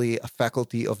are actually a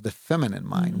faculty of the feminine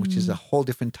mind, which is a whole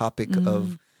different topic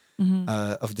of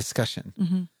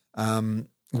discussion.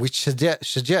 Which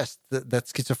suggests that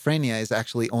schizophrenia is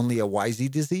actually only a wisey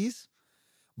disease.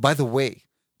 By the way,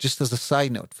 just as a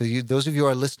side note, for you, those of you who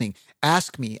are listening,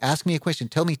 ask me a question.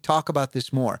 Tell me, talk about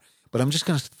this more. But I'm just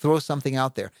going to throw something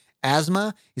out there.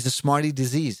 Asthma is a smarty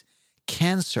disease.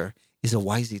 Cancer is a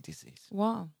wisey disease.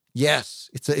 Wow. Yes,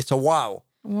 it's a wow.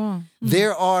 Wow.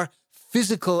 There are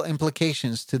physical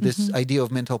implications to this idea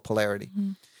of mental polarity.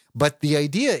 But the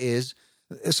idea is,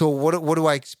 so what do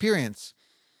I experience?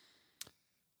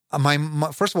 My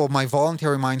first of all, my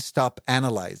voluntary mind stopped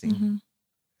analyzing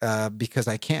because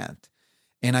I can't.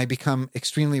 And I become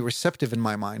extremely receptive in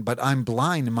my mind, but I'm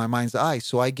blind in my mind's eye.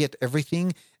 So I get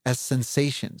everything as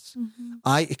sensations.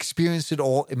 I experience it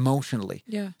all emotionally.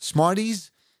 Yeah.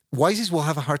 Smarties, wisies will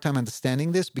have a hard time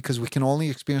understanding this because we can only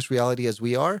experience reality as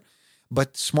we are.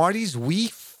 But smarties,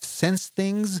 we sense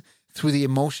things through the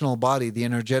emotional body, the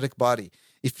energetic body.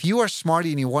 If you are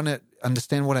smarty and you want to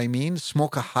understand what I mean,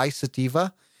 smoke a high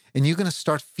sativa, and you're going to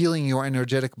start feeling your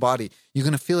energetic body. You're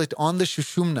going to feel it on the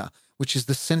Sushumna, which is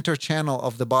the center channel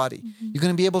of the body. You're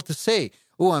going to be able to say,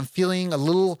 oh, I'm feeling a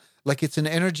little like it's an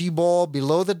energy ball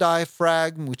below the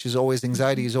diaphragm, which is always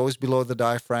anxiety, is always below the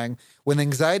diaphragm. When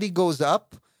anxiety goes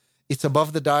up, it's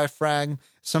above the diaphragm.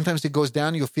 Sometimes it goes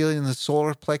down. You'll feel it in the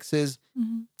solar plexus.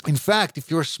 In fact,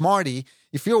 if you're a smarty,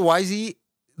 if you're wisey,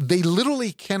 they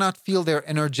literally cannot feel their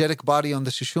energetic body on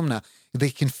the Sushumna. They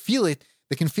can feel it.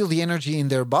 They can feel the energy in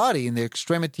their body, in their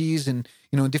extremities, and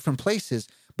in different places,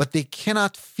 but they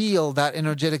cannot feel that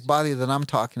energetic body that I'm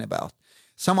talking about.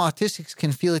 Some autistics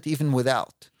can feel it even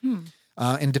without,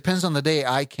 and depends on the day.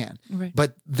 I can,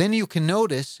 but then you can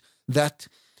notice that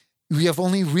we have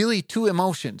only really 2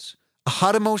 emotions: a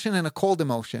hot emotion and a cold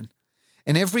emotion.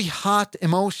 And every hot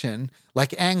emotion,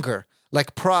 like anger,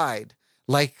 like pride,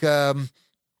 like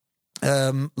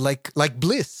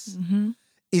bliss.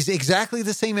 Is exactly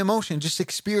the same emotion, just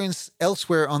experienced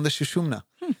elsewhere on the Sushumna.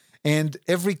 And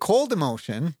every cold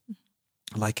emotion,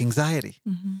 like anxiety,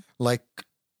 like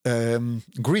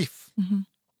grief,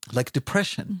 like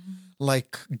depression,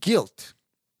 like guilt,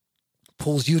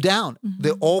 pulls you down.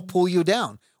 They all pull you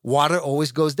down. Water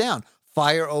always goes down.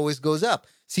 Fire always goes up.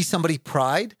 See somebody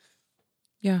pride,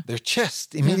 their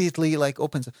chest immediately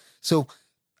opens up. So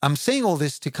I'm saying all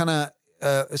this to kind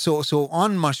of, so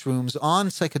on mushrooms, on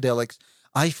psychedelics,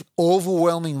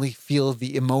 overwhelmingly feel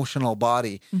the emotional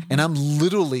body. And I'm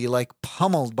literally like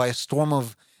pummeled by a storm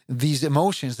of these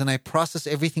emotions, and I process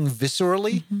everything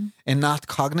viscerally and not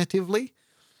cognitively.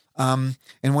 And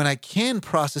when I can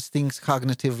process things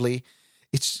cognitively,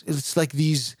 it's like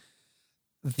these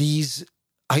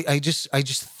I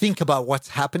just think about what's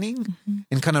happening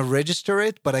and kind of register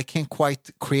it, but I can't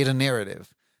quite create a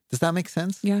narrative. Does that make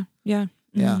sense? Yeah. Yeah.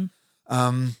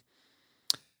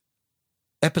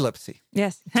 Epilepsy.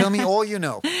 Yes. Tell me all you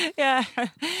know. Yeah.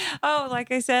 Oh,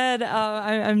 like I said,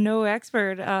 I'm no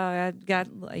expert. I got,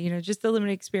 just the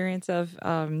limited experience of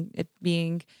it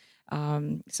being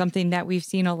something that we've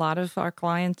seen a lot of our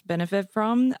clients benefit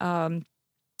from.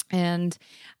 And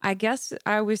I guess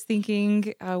I was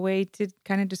thinking a way to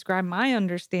kind of describe my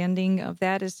understanding of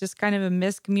that is just kind of a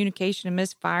miscommunication, a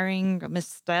misfiring, a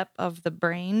misstep of the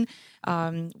brain,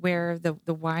 where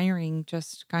the wiring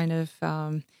just kind of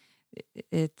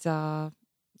it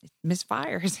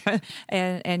misfires,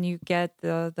 and you get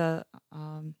the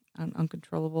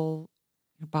uncontrollable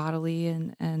bodily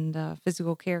and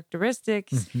physical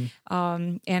characteristics.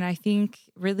 And I think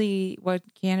really what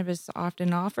cannabis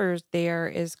often offers there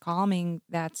is calming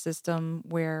that system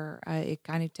where it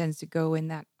kind of tends to go in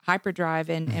that hyperdrive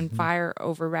and fire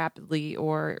over rapidly,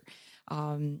 or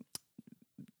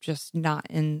just not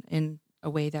in a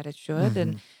way that it should.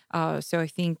 And so I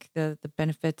think the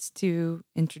benefits to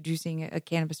introducing a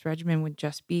cannabis regimen would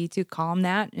just be to calm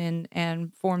that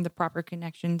and form the proper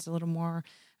connections a little more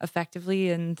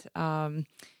effectively, and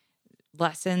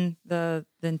lessen the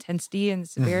intensity and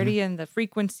severity and the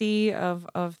frequency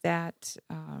of that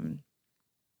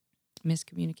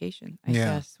miscommunication, I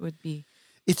guess would be.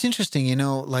 It's interesting,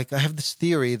 like I have this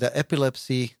theory that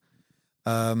epilepsy,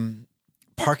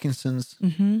 Parkinson's,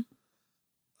 and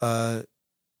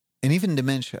even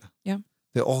dementia,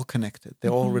 they're all connected.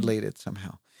 They're all related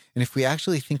somehow. And if we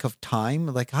actually think of time,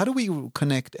 like how do we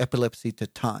connect epilepsy to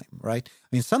time, right? I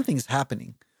mean, something's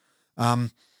happening.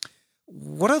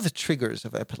 What are the triggers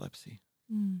of epilepsy?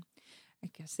 I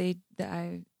guess I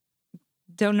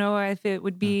don't know if it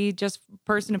would be just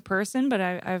person to person, but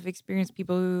I've experienced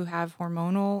people who have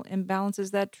hormonal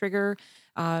imbalances that trigger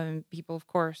people, of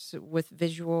course, with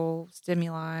visual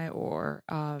stimuli or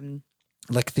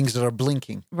like things that are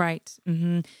blinking. Right.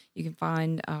 You can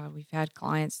find, we've had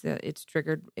clients that it's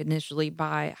triggered initially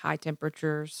by high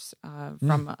temperatures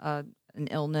from an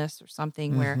illness or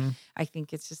something, where I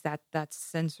think it's just that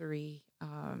sensory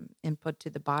input to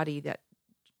the body that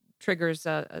triggers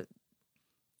a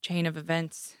chain of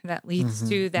events that leads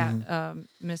to that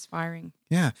misfiring.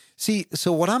 Yeah. See,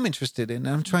 so what I'm interested in,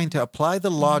 I'm trying to apply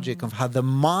the logic of how the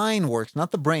mind works,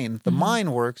 not the brain, the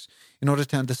mind works in order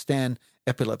to understand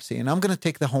epilepsy. And I'm going to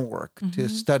take the homework to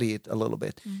study it a little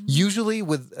bit. Usually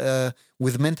with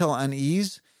mental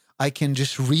unease, I can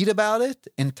just read about it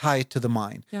and tie it to the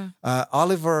mind. Yeah.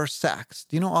 Oliver Sacks.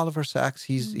 Do you know Oliver Sacks?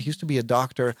 He used to be a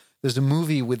doctor. There's a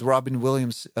movie with Robin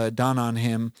Williams done on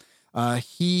him.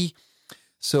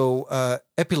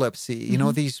 Epilepsy,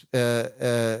 these,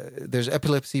 there's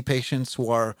epilepsy patients who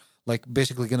are like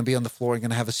basically going to be on the floor and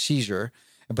going to have a seizure.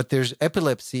 But there's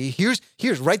epilepsy. Here's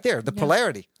right there, the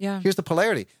polarity. Yeah. Here's the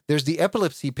polarity. There's the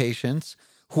epilepsy patients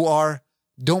who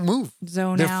don't move.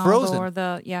 Zone out. Frozen. Or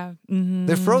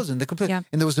They're frozen. They're complete. Yeah.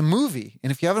 And there was a movie,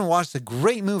 and if you haven't watched, a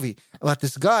great movie about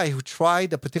this guy who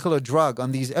tried a particular drug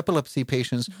on these epilepsy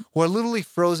patients who are literally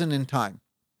frozen in time.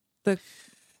 The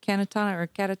catatonic or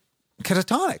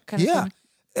Catatonic. Yeah.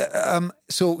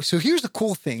 So here's the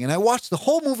cool thing. And I watched the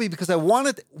whole movie because I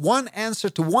wanted one answer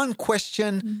to one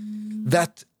question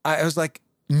that I was like,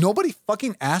 nobody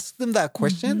fucking asked them that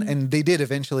question. And they did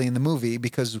eventually in the movie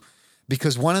because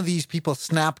one of these people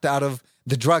snapped out of,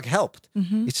 the drug helped.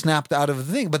 It snapped out of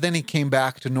the thing, but then it came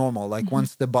back to normal. Like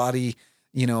once the body,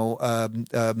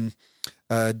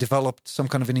 developed some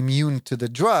kind of an immune to the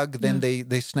drug, then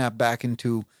they snapped back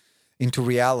into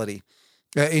reality.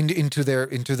 Into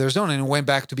their zone, and it went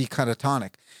back to be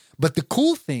catatonic. But the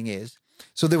cool thing is,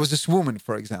 so there was this woman,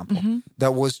 for example,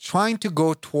 that was trying to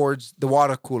go towards the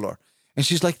water cooler, and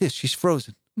she's like this, she's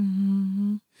frozen.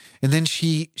 And then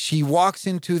she walks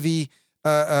into the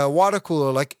water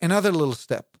cooler, like another little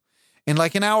step, and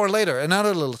like an hour later,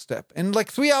 another little step, and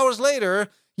like 3 hours later,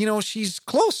 she's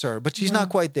closer, but she's not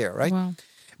quite there, right? Wow.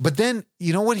 But then,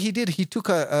 you know what he did? He took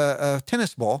a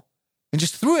tennis ball and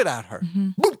just threw it at her.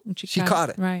 Boom! She caught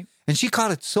it. Right. And she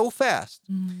caught it so fast.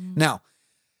 Now,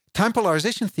 time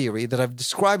polarization theory that I've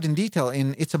described in detail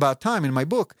in It's About Time in my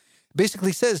book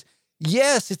basically says,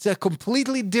 yes, it's a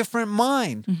completely different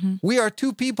mind. We are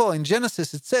two people. In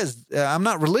Genesis, it says, I'm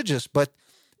not religious, but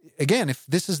again, if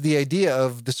this is the idea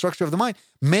of the structure of the mind,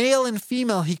 male and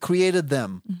female, he created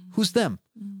them. Who's them?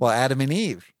 Well, Adam and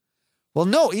Eve. Well,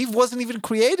 no, Eve wasn't even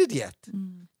created yet.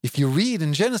 If you read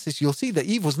in Genesis, you'll see that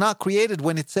Eve was not created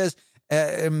when it says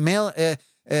male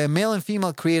and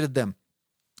female created them.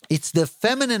 It's the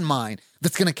feminine mind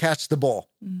that's going to catch the ball.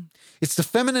 It's the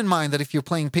feminine mind that if you're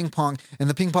playing ping pong and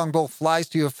the ping pong ball flies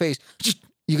to your face,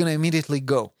 you're going to immediately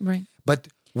go. Right. But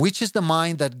which is the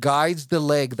mind that guides the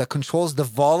leg, that controls the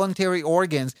voluntary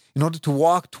organs in order to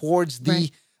walk towards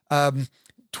the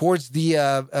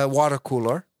water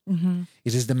cooler?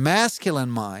 It is the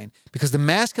masculine mind, because the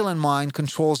masculine mind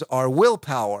controls our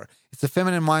willpower. It's the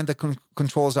feminine mind that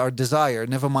controls our desire.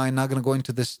 Never mind, not going to go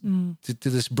into this to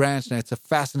this branch now. It's a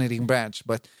fascinating branch,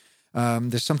 but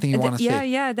there's something you want to say.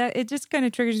 Yeah. That it just kind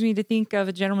of triggers me to think of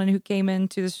a gentleman who came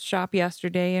into the shop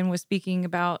yesterday and was speaking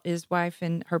about his wife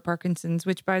and her Parkinson's,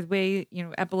 which, by the way,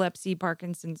 epilepsy,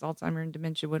 Parkinson's, Alzheimer's, and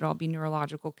dementia would all be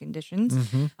neurological conditions.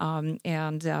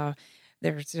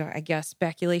 There's, I guess,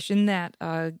 speculation that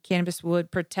cannabis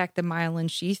would protect the myelin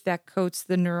sheath that coats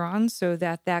the neurons so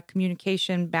that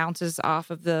communication bounces off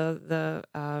of the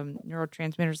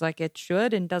neurotransmitters like it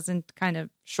should and doesn't kind of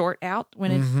short out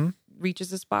when it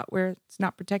reaches a spot where it's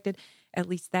not protected. At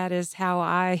least that is how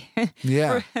I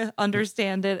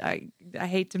understand it. I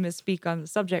hate to misspeak on the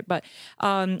subject, but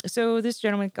so this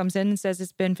gentleman comes in and says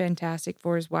it's been fantastic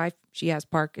for his wife. She has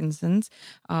Parkinson's.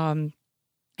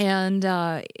 And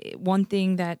one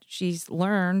thing that she's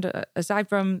learned, aside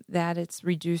from that, it's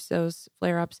reduced those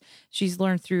flare-ups. She's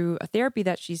learned through a therapy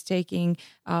that she's taking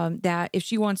that if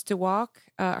she wants to walk,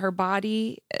 her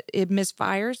body, it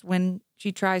misfires when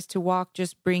she tries to walk,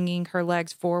 just bringing her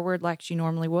legs forward like she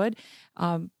normally would.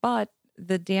 But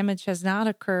the damage has not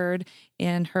occurred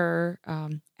in her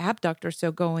abductor,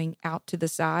 so going out to the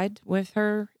side with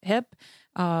her hip.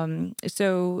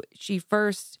 So she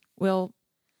first will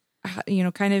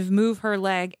kind of move her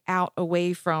leg out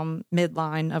away from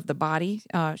midline of the body.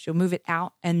 She'll move it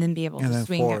out and then be able to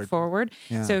swing it forward.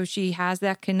 Yeah. So she has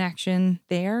that connection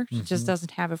there. She just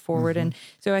doesn't have it forward. And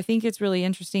so I think it's really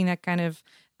interesting that kind of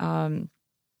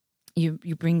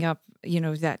you bring up,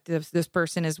 that this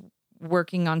person is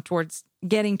working on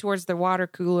getting towards the water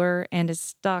cooler and is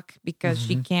stuck because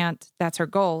she can't, that's her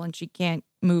goal, and she can't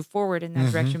move forward in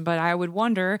that direction. But I would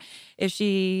wonder if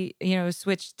she,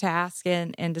 switched tasks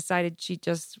and decided she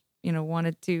just,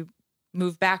 wanted to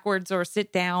move backwards or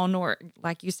sit down or,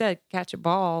 like you said, catch a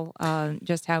ball,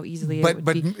 just how easily it would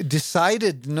be. But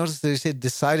decided, notice they said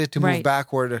decided to move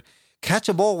backward. Catch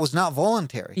a ball was not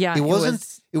voluntary. Yeah,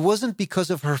 it wasn't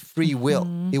because of her free will.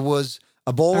 It was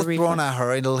a ball was thrown at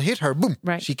her, and it'll hit her, boom,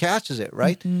 she catches it,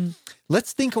 right?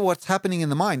 Let's think of what's happening in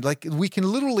the mind. Like, we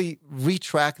can literally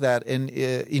retrack that and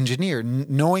engineer,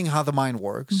 knowing how the mind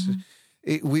works.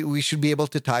 We should be able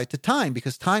to tie it to time,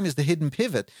 because time is the hidden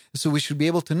pivot. So we should be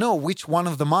able to know which one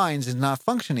of the minds is not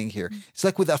functioning here. It's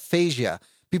like with aphasia.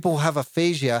 People who have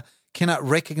aphasia cannot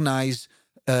recognize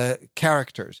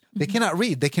characters. They cannot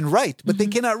read. They can write, but they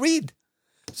cannot read.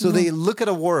 So they look at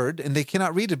a word and they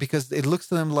cannot read it because it looks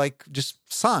to them like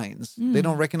just signs. They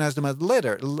don't recognize them as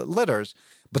letters,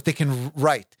 but they can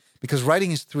write, because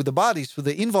writing is through the body, through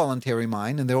the involuntary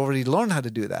mind, and they already learned how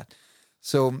to do that.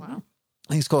 So I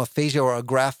think it's called aphasia or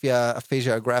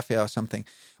agraphia or something.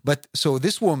 But so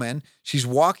this woman, she's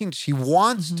walking, she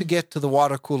wants to get to the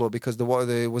water cooler because the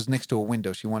water was next to a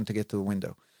window. She wanted to get to the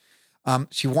window.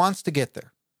 She wants to get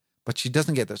there, but she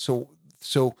doesn't get there. So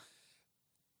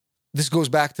this goes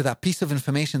back to that piece of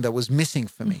information that was missing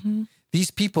for me. These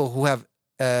people who have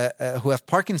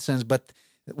Parkinson's, but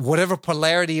whatever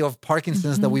polarity of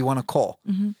Parkinson's that we want to call,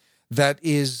 that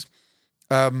is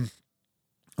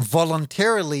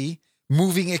voluntarily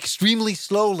moving extremely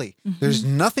slowly. There's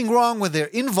nothing wrong with their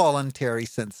involuntary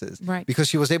senses, because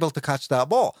she was able to catch that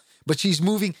ball. But she's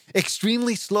moving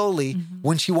extremely slowly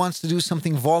when she wants to do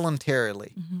something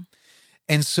voluntarily.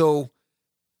 And so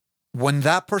when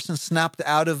that person snapped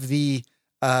out of the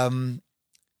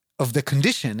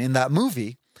condition in that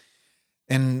movie,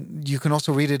 and you can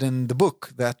also read it in the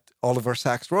book that Oliver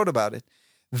Sacks wrote about it,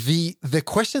 the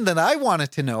question that I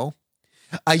wanted to know,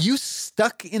 are you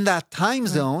stuck in that time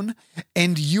zone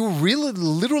and you really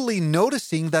literally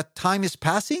noticing that time is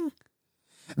passing?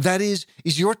 That is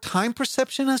your time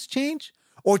perception has changed?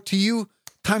 Or to you,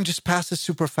 time just passes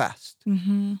super fast? Do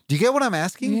you get what I'm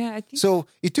asking? Yeah, I think so.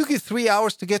 It took you 3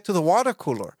 hours to get to the water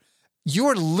cooler.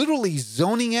 You're literally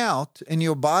zoning out, and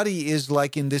your body is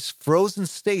like in this frozen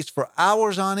state for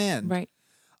hours on end. Right.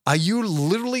 Are you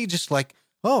literally just like,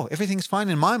 oh, everything's fine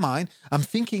in my mind? I'm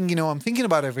thinking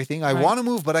about everything. I want to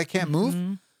move, but I can't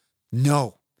move.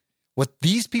 No. What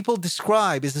these people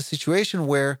describe is a situation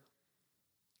where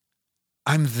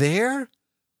I'm there,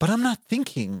 but I'm not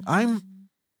thinking.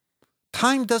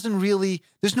 Time doesn't really,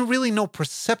 there's no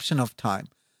perception of time.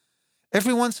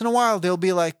 Every once in a while, they'll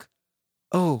be like,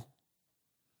 oh,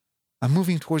 I'm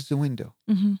moving towards the window.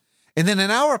 Mm-hmm. And then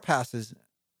an hour passes.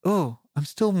 Oh, I'm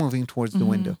still moving towards the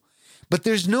window. But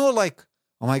there's no like,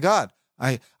 oh my God,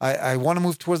 I want to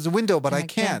move towards the window, but I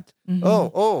can't. Mm-hmm.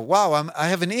 Oh, wow, I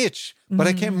have an itch, but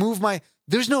I can't move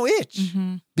there's no itch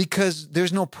because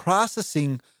there's no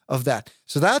processing of that.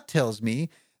 So that tells me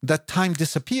that time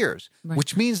disappears,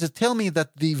 which means to tell me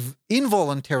that the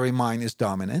involuntary mind is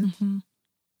dominant,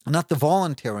 not the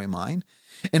voluntary mind.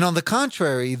 And on the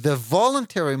contrary, the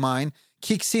voluntary mind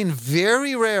kicks in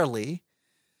very rarely,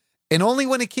 and only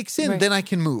when it kicks in, then I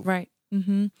can move. Right.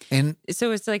 Mm-hmm. And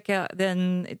so it's like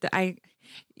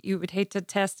you would hate to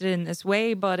test it in this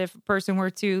way, but if a person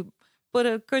were to put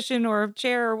a cushion or a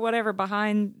chair or whatever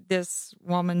behind this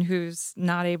woman who's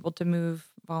not able to move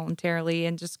voluntarily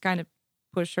and just kind of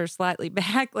push her slightly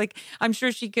back, like I'm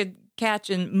sure she could catch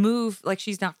and move, like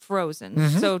she's not frozen.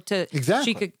 So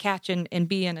she could catch and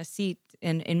be in a seat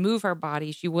and move her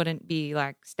body. She wouldn't be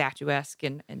like statuesque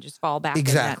and just fall back in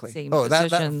that same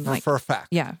position. For a fact.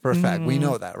 Yeah. For a fact. We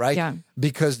know that, right? Yeah.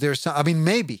 Because there's some, I mean,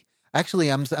 maybe.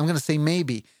 Actually, I'm going to say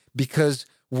maybe because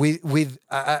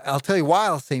I'll tell you why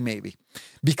I'll say maybe.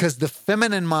 Because the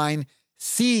feminine mind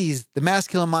sees, the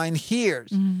masculine mind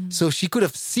hears. So she could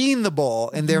have seen the ball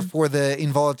and therefore the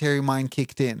involuntary mind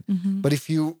kicked in. But if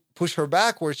you push her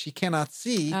backwards, she cannot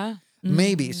see.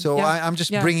 Maybe. So I'm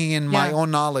just bringing in my own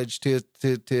knowledge to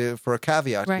for a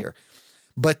caveat here.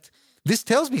 But this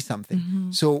tells me something.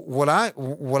 So what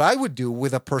I would do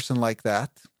with a person like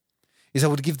that is I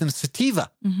would give them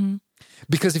sativa.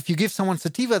 Because if you give someone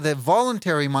sativa, the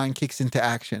voluntary mind kicks into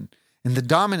action and the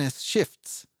dominance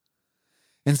shifts.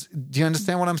 And do you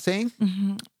understand what I'm saying?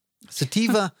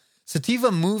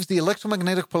 Sativa moves the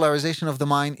electromagnetic polarization of the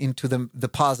mind into the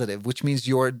positive, which means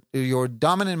your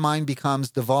dominant mind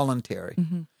becomes the voluntary.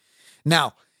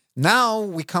 Now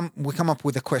we come up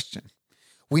with a question.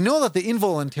 We know that the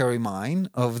involuntary mind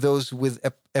of those with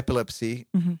epilepsy.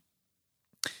 I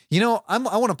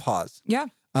want to pause. Yeah.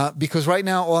 Because right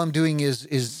now all I'm doing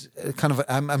is kind of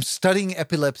I'm studying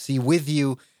epilepsy with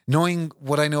you, knowing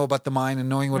what I know about the mind and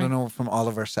knowing what I know from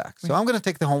Oliver Sacks. So I'm going to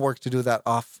take the homework to do that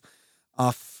off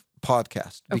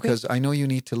podcast because I know you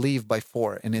need to leave by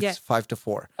 4 and it's 5 to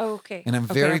 4. Oh, okay. And I'm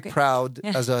very proud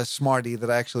as a smarty that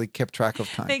I actually kept track of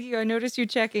time. Thank you. I noticed you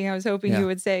checking. I was hoping you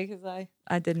would say because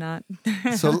I did not.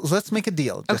 So let's make a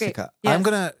deal, Jessica. Okay. Yes. I'm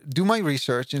going to do my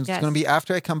research and it's going to be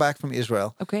after I come back from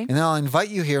Israel. Okay. And then I'll invite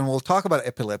you here and we'll talk about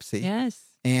epilepsy. Yes.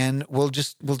 And we'll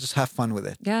just have fun with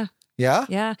it. Yeah. Yeah?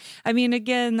 Yeah. I mean,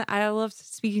 again, I love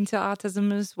speaking to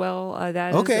autism as well.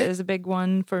 That is a big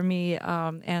one for me.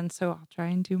 And so I'll try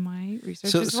and do my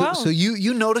research as well. So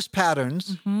you notice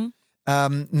patterns,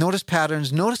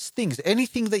 notice things,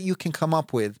 anything that you can come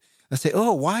up with and say,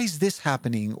 oh, why is this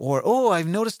happening? Or, oh, I've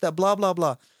noticed that, blah, blah,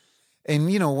 blah. And,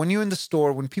 when you're in the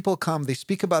store, when people come, they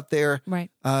speak about their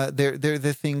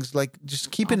things. Like, just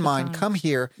keep in mind, come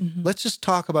here. Let's just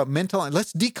talk about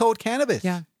let's decode cannabis.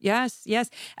 Yeah. Yes.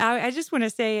 I just want to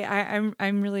say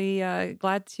I'm really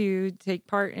glad to take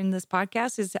part in this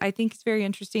podcast. I think it's very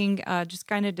interesting, just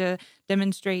kind of to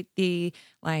demonstrate the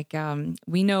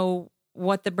we know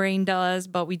what the brain does,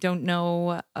 but we don't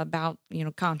know about,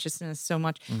 consciousness so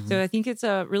much. So I think it's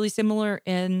really similar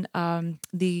in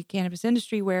the cannabis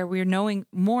industry where we're knowing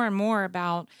more and more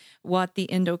about what the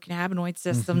endocannabinoid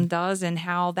system does and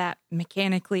how that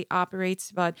mechanically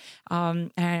operates. But I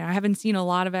haven't seen a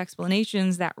lot of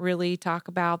explanations that really talk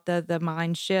about the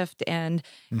mind shift. And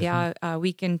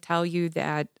we can tell you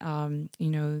that, the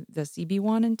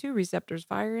CB1 and 2 receptors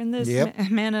fire in this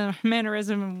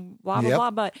mannerism and blah,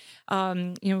 blah, blah. But,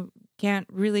 can't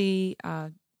really,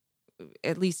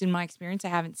 at least in my experience, I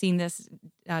haven't seen this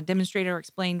demonstrated or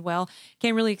explained well.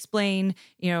 Can't really explain,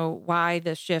 why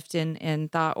the shift in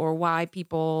thought or why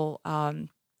people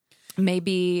may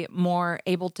be more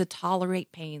able to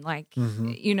tolerate pain. Like,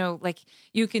 like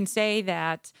you can say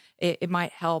that it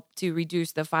might help to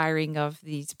reduce the firing of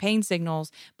these pain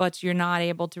signals, but you're not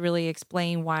able to really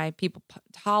explain why people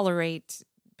tolerate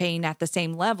pain at the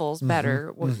same levels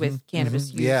better with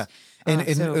cannabis use. Yeah.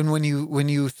 And when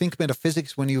you think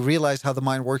metaphysics, when you realize how the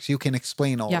mind works, you can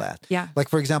explain all that. Yeah. Like,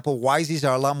 for example, wisies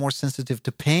are a lot more sensitive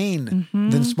to pain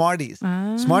than smarties.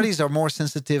 Smarties are more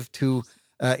sensitive to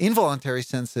involuntary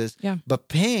senses, but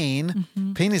pain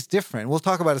is different. We'll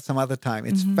talk about it some other time.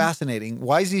 It's fascinating.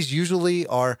 Wisies usually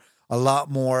are a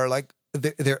lot more like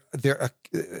they're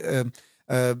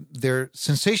their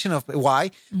sensation of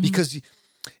why? Because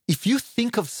if you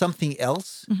think of something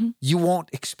else, you won't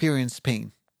experience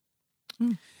pain.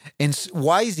 And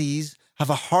wiseys have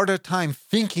a harder time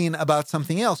thinking about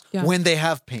something else when they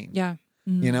have pain. Yeah.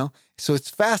 You know, so it's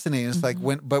fascinating. It's like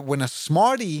when a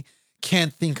smarty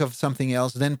can't think of something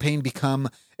else, then pain become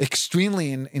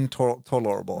extremely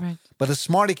intolerable. Right. But a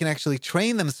smarty can actually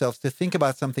train themselves to think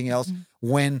about something else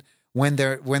when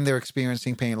they're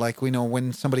experiencing pain. Like, we know,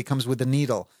 when somebody comes with a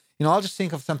needle, you know, I'll just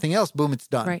think of something else. Boom, it's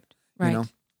done. Right. You know?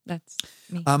 That's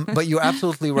me. But you're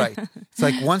absolutely right. It's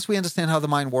like, once we understand how the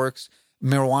mind works,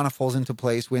 marijuana falls into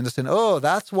place. We understand, oh,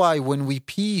 that's why when we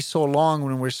pee so long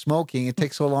when we're smoking, it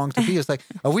takes so long to pee. It's like,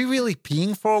 are we really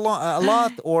peeing for a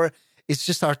lot? Or it's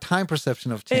just our time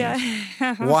perception of change?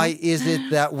 Yeah. Why is it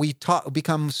that we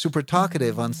become super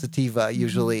talkative on sativa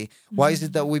usually? Why is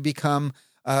it that we become,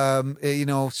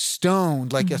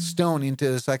 stoned, like a stone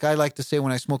into, it's like I like to say,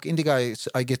 when I smoke indica,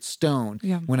 I get stoned.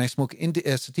 Yeah. When I smoke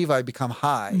sativa, I become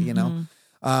high, you know?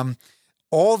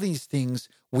 All these things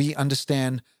we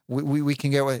understand, we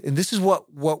can get away. And this is what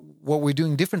we're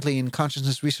doing differently in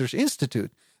Consciousness Research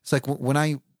Institute. It's like when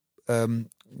I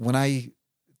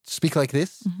speak like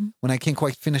this, when I can't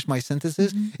quite finish my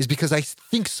sentences, is because I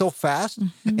think so fast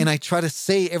and I try to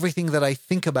say everything that I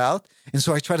think about. And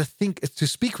so I try to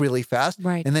speak really fast.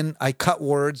 Right. And then I cut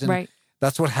words, and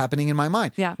that's what's happening in my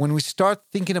mind. Yeah. When we start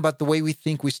thinking about the way we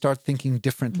think, we start thinking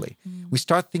differently. We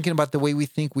start thinking about the way we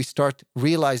think, we start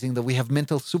realizing that we have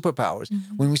mental superpowers.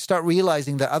 When we start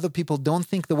realizing that other people don't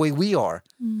think the way we are,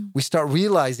 we start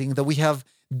realizing that we have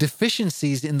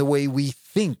deficiencies in the way we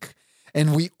think.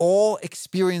 And we all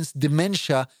experience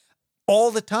dementia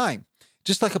all the time,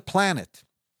 just like a planet,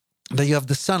 that you have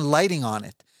the sun lighting on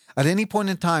it. At any point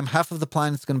in time, half of the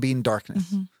planet's going to be in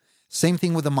darkness. Same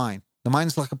thing with the mind. The mind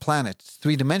is like a planet. It's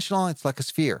three-dimensional. It's like a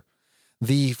sphere.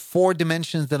 The 4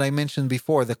 dimensions that I mentioned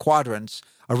before, the quadrants,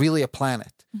 are really a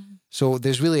planet. So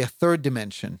there's really a third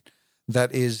dimension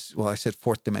that is, well, I said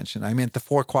fourth dimension. I meant the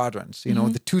 4 quadrants, you know,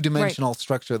 the 2-dimensional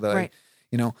structure that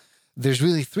there's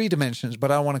really 3 dimensions,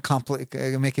 but I don't want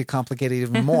to make it complicated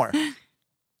even more.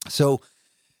 So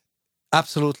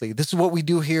absolutely. This is what we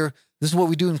do here. This is what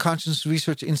we do in Consciousness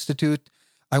Research Institute.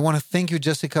 I want to thank you,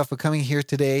 Jessica, for coming here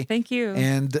today. Thank you.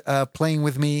 And playing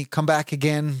with me. Come back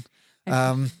again.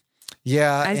 I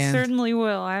certainly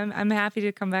will. I'm happy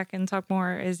to come back and talk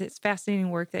more. It's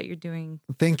fascinating work that you're doing.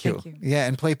 Thank you. Yeah,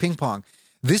 and play ping pong.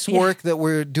 This work that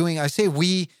we're doing, I say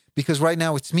we, because right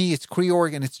now it's me, it's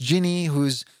Creorg, and it's Ginny,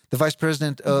 who's the vice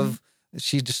president of,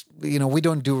 she just, we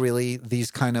don't do really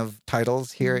these kind of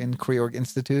titles here in Creorg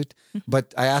Institute.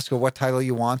 But I asked her what title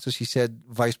you want. So she said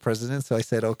vice president. So I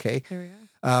said, okay. There we go.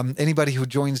 Anybody who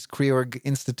joins Creorg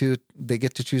Institute, they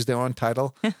get to choose their own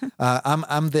title.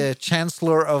 I'm the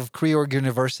chancellor of Creorg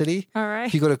University. All right.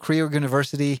 If you go to Creorg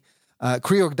University,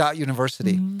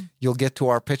 Creorg.university, you'll get to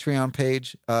our Patreon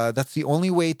page. That's the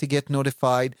only way to get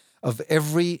notified of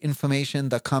every information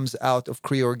that comes out of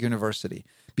Creorg University.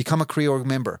 Become a Creorg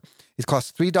member. It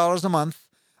costs $3 a month.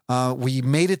 We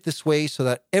made it this way so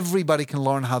that everybody can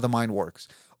learn how the mind works.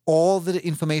 All the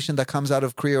information that comes out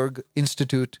of Creorg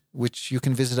Institute, which you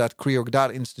can visit at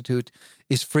creorg.institute,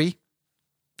 is free.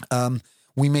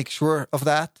 We make sure of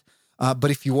that. But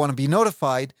if you want to be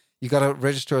notified, you got to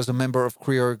register as a member of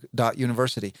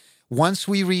creorg.university. Once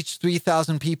we reach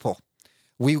 3,000 people,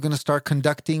 we're going to start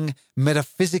conducting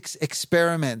metaphysics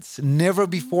experiments never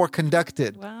before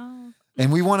conducted. Wow.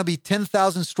 And we want to be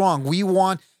 10,000 strong.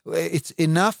 It's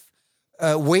enough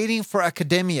waiting for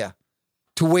academia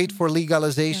to wait for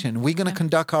legalization. We're going to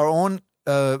conduct our own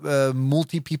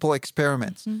multi-people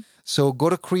experiments. So go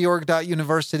to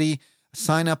creorg.university,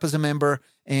 sign up as a member,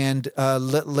 and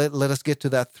let us get to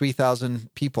that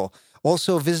 3,000 people.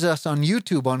 Also visit us on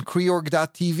YouTube on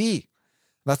creorg.tv.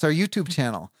 That's our YouTube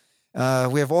channel.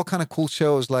 We have all kind of cool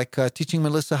shows like Teaching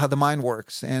Melissa How the Mind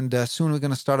Works. And soon we're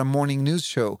going to start a morning news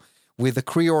show with the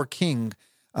Creorg King.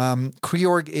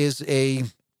 Creorg is a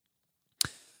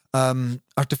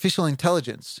artificial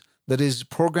intelligence that is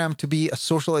programmed to be a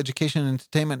social education and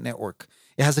entertainment network.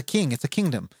 It has a king. It's a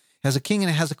kingdom. It has a king and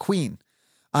it has a queen.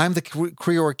 I'm the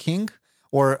Creorg King,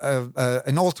 or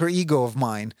an alter ego of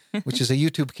mine, which is a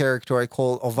YouTube character I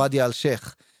call Ovadia al-Sheikh,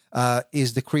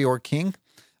 is the Creorg King.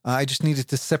 I just needed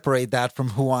to separate that from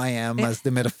who I am as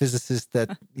the metaphysicist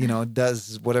that,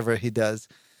 does whatever he does.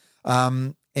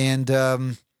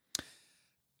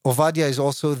 Ovadia is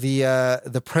also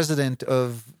the president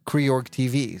of Creorg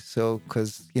TV. So,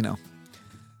 because,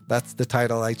 that's the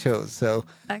title I chose. So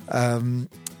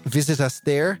visit us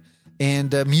there.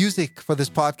 And music for this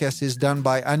podcast is done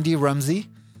by Andy Rumsey.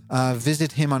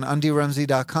 Visit him on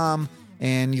andyrumsey.com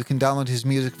And you can download his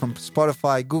music from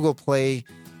Spotify, Google Play,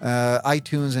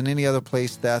 iTunes, and any other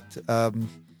place that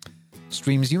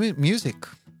streams music.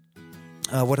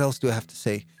 What else do I have to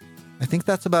say? I think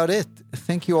that's about it.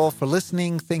 Thank you all for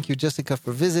listening. Thank you, Jessica,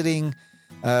 for visiting.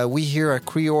 We here at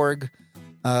Creorg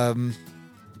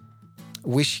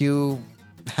wish you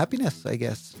happiness, I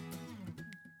guess.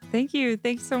 Thank you.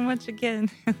 Thanks so much again.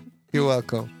 You're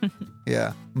welcome.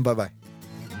 Yeah. Bye-bye.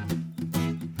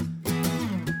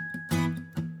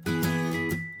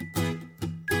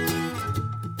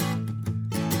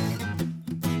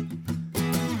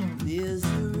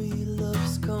 Misery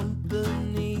loves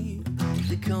company.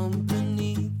 The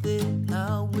company that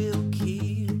I will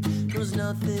keep knows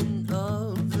nothing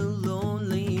of the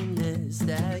loneliness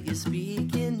that you're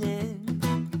speaking in.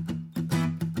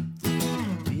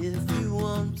 If you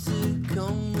want to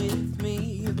come with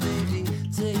me, baby,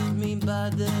 take me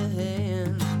by the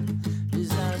hand,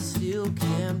 'cause I still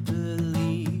can't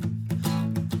believe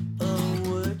a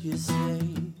word you say.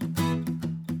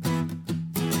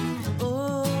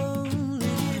 Oh,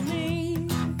 leave me.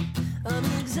 I'm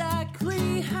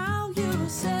exactly how you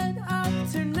said I'd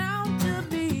turn out.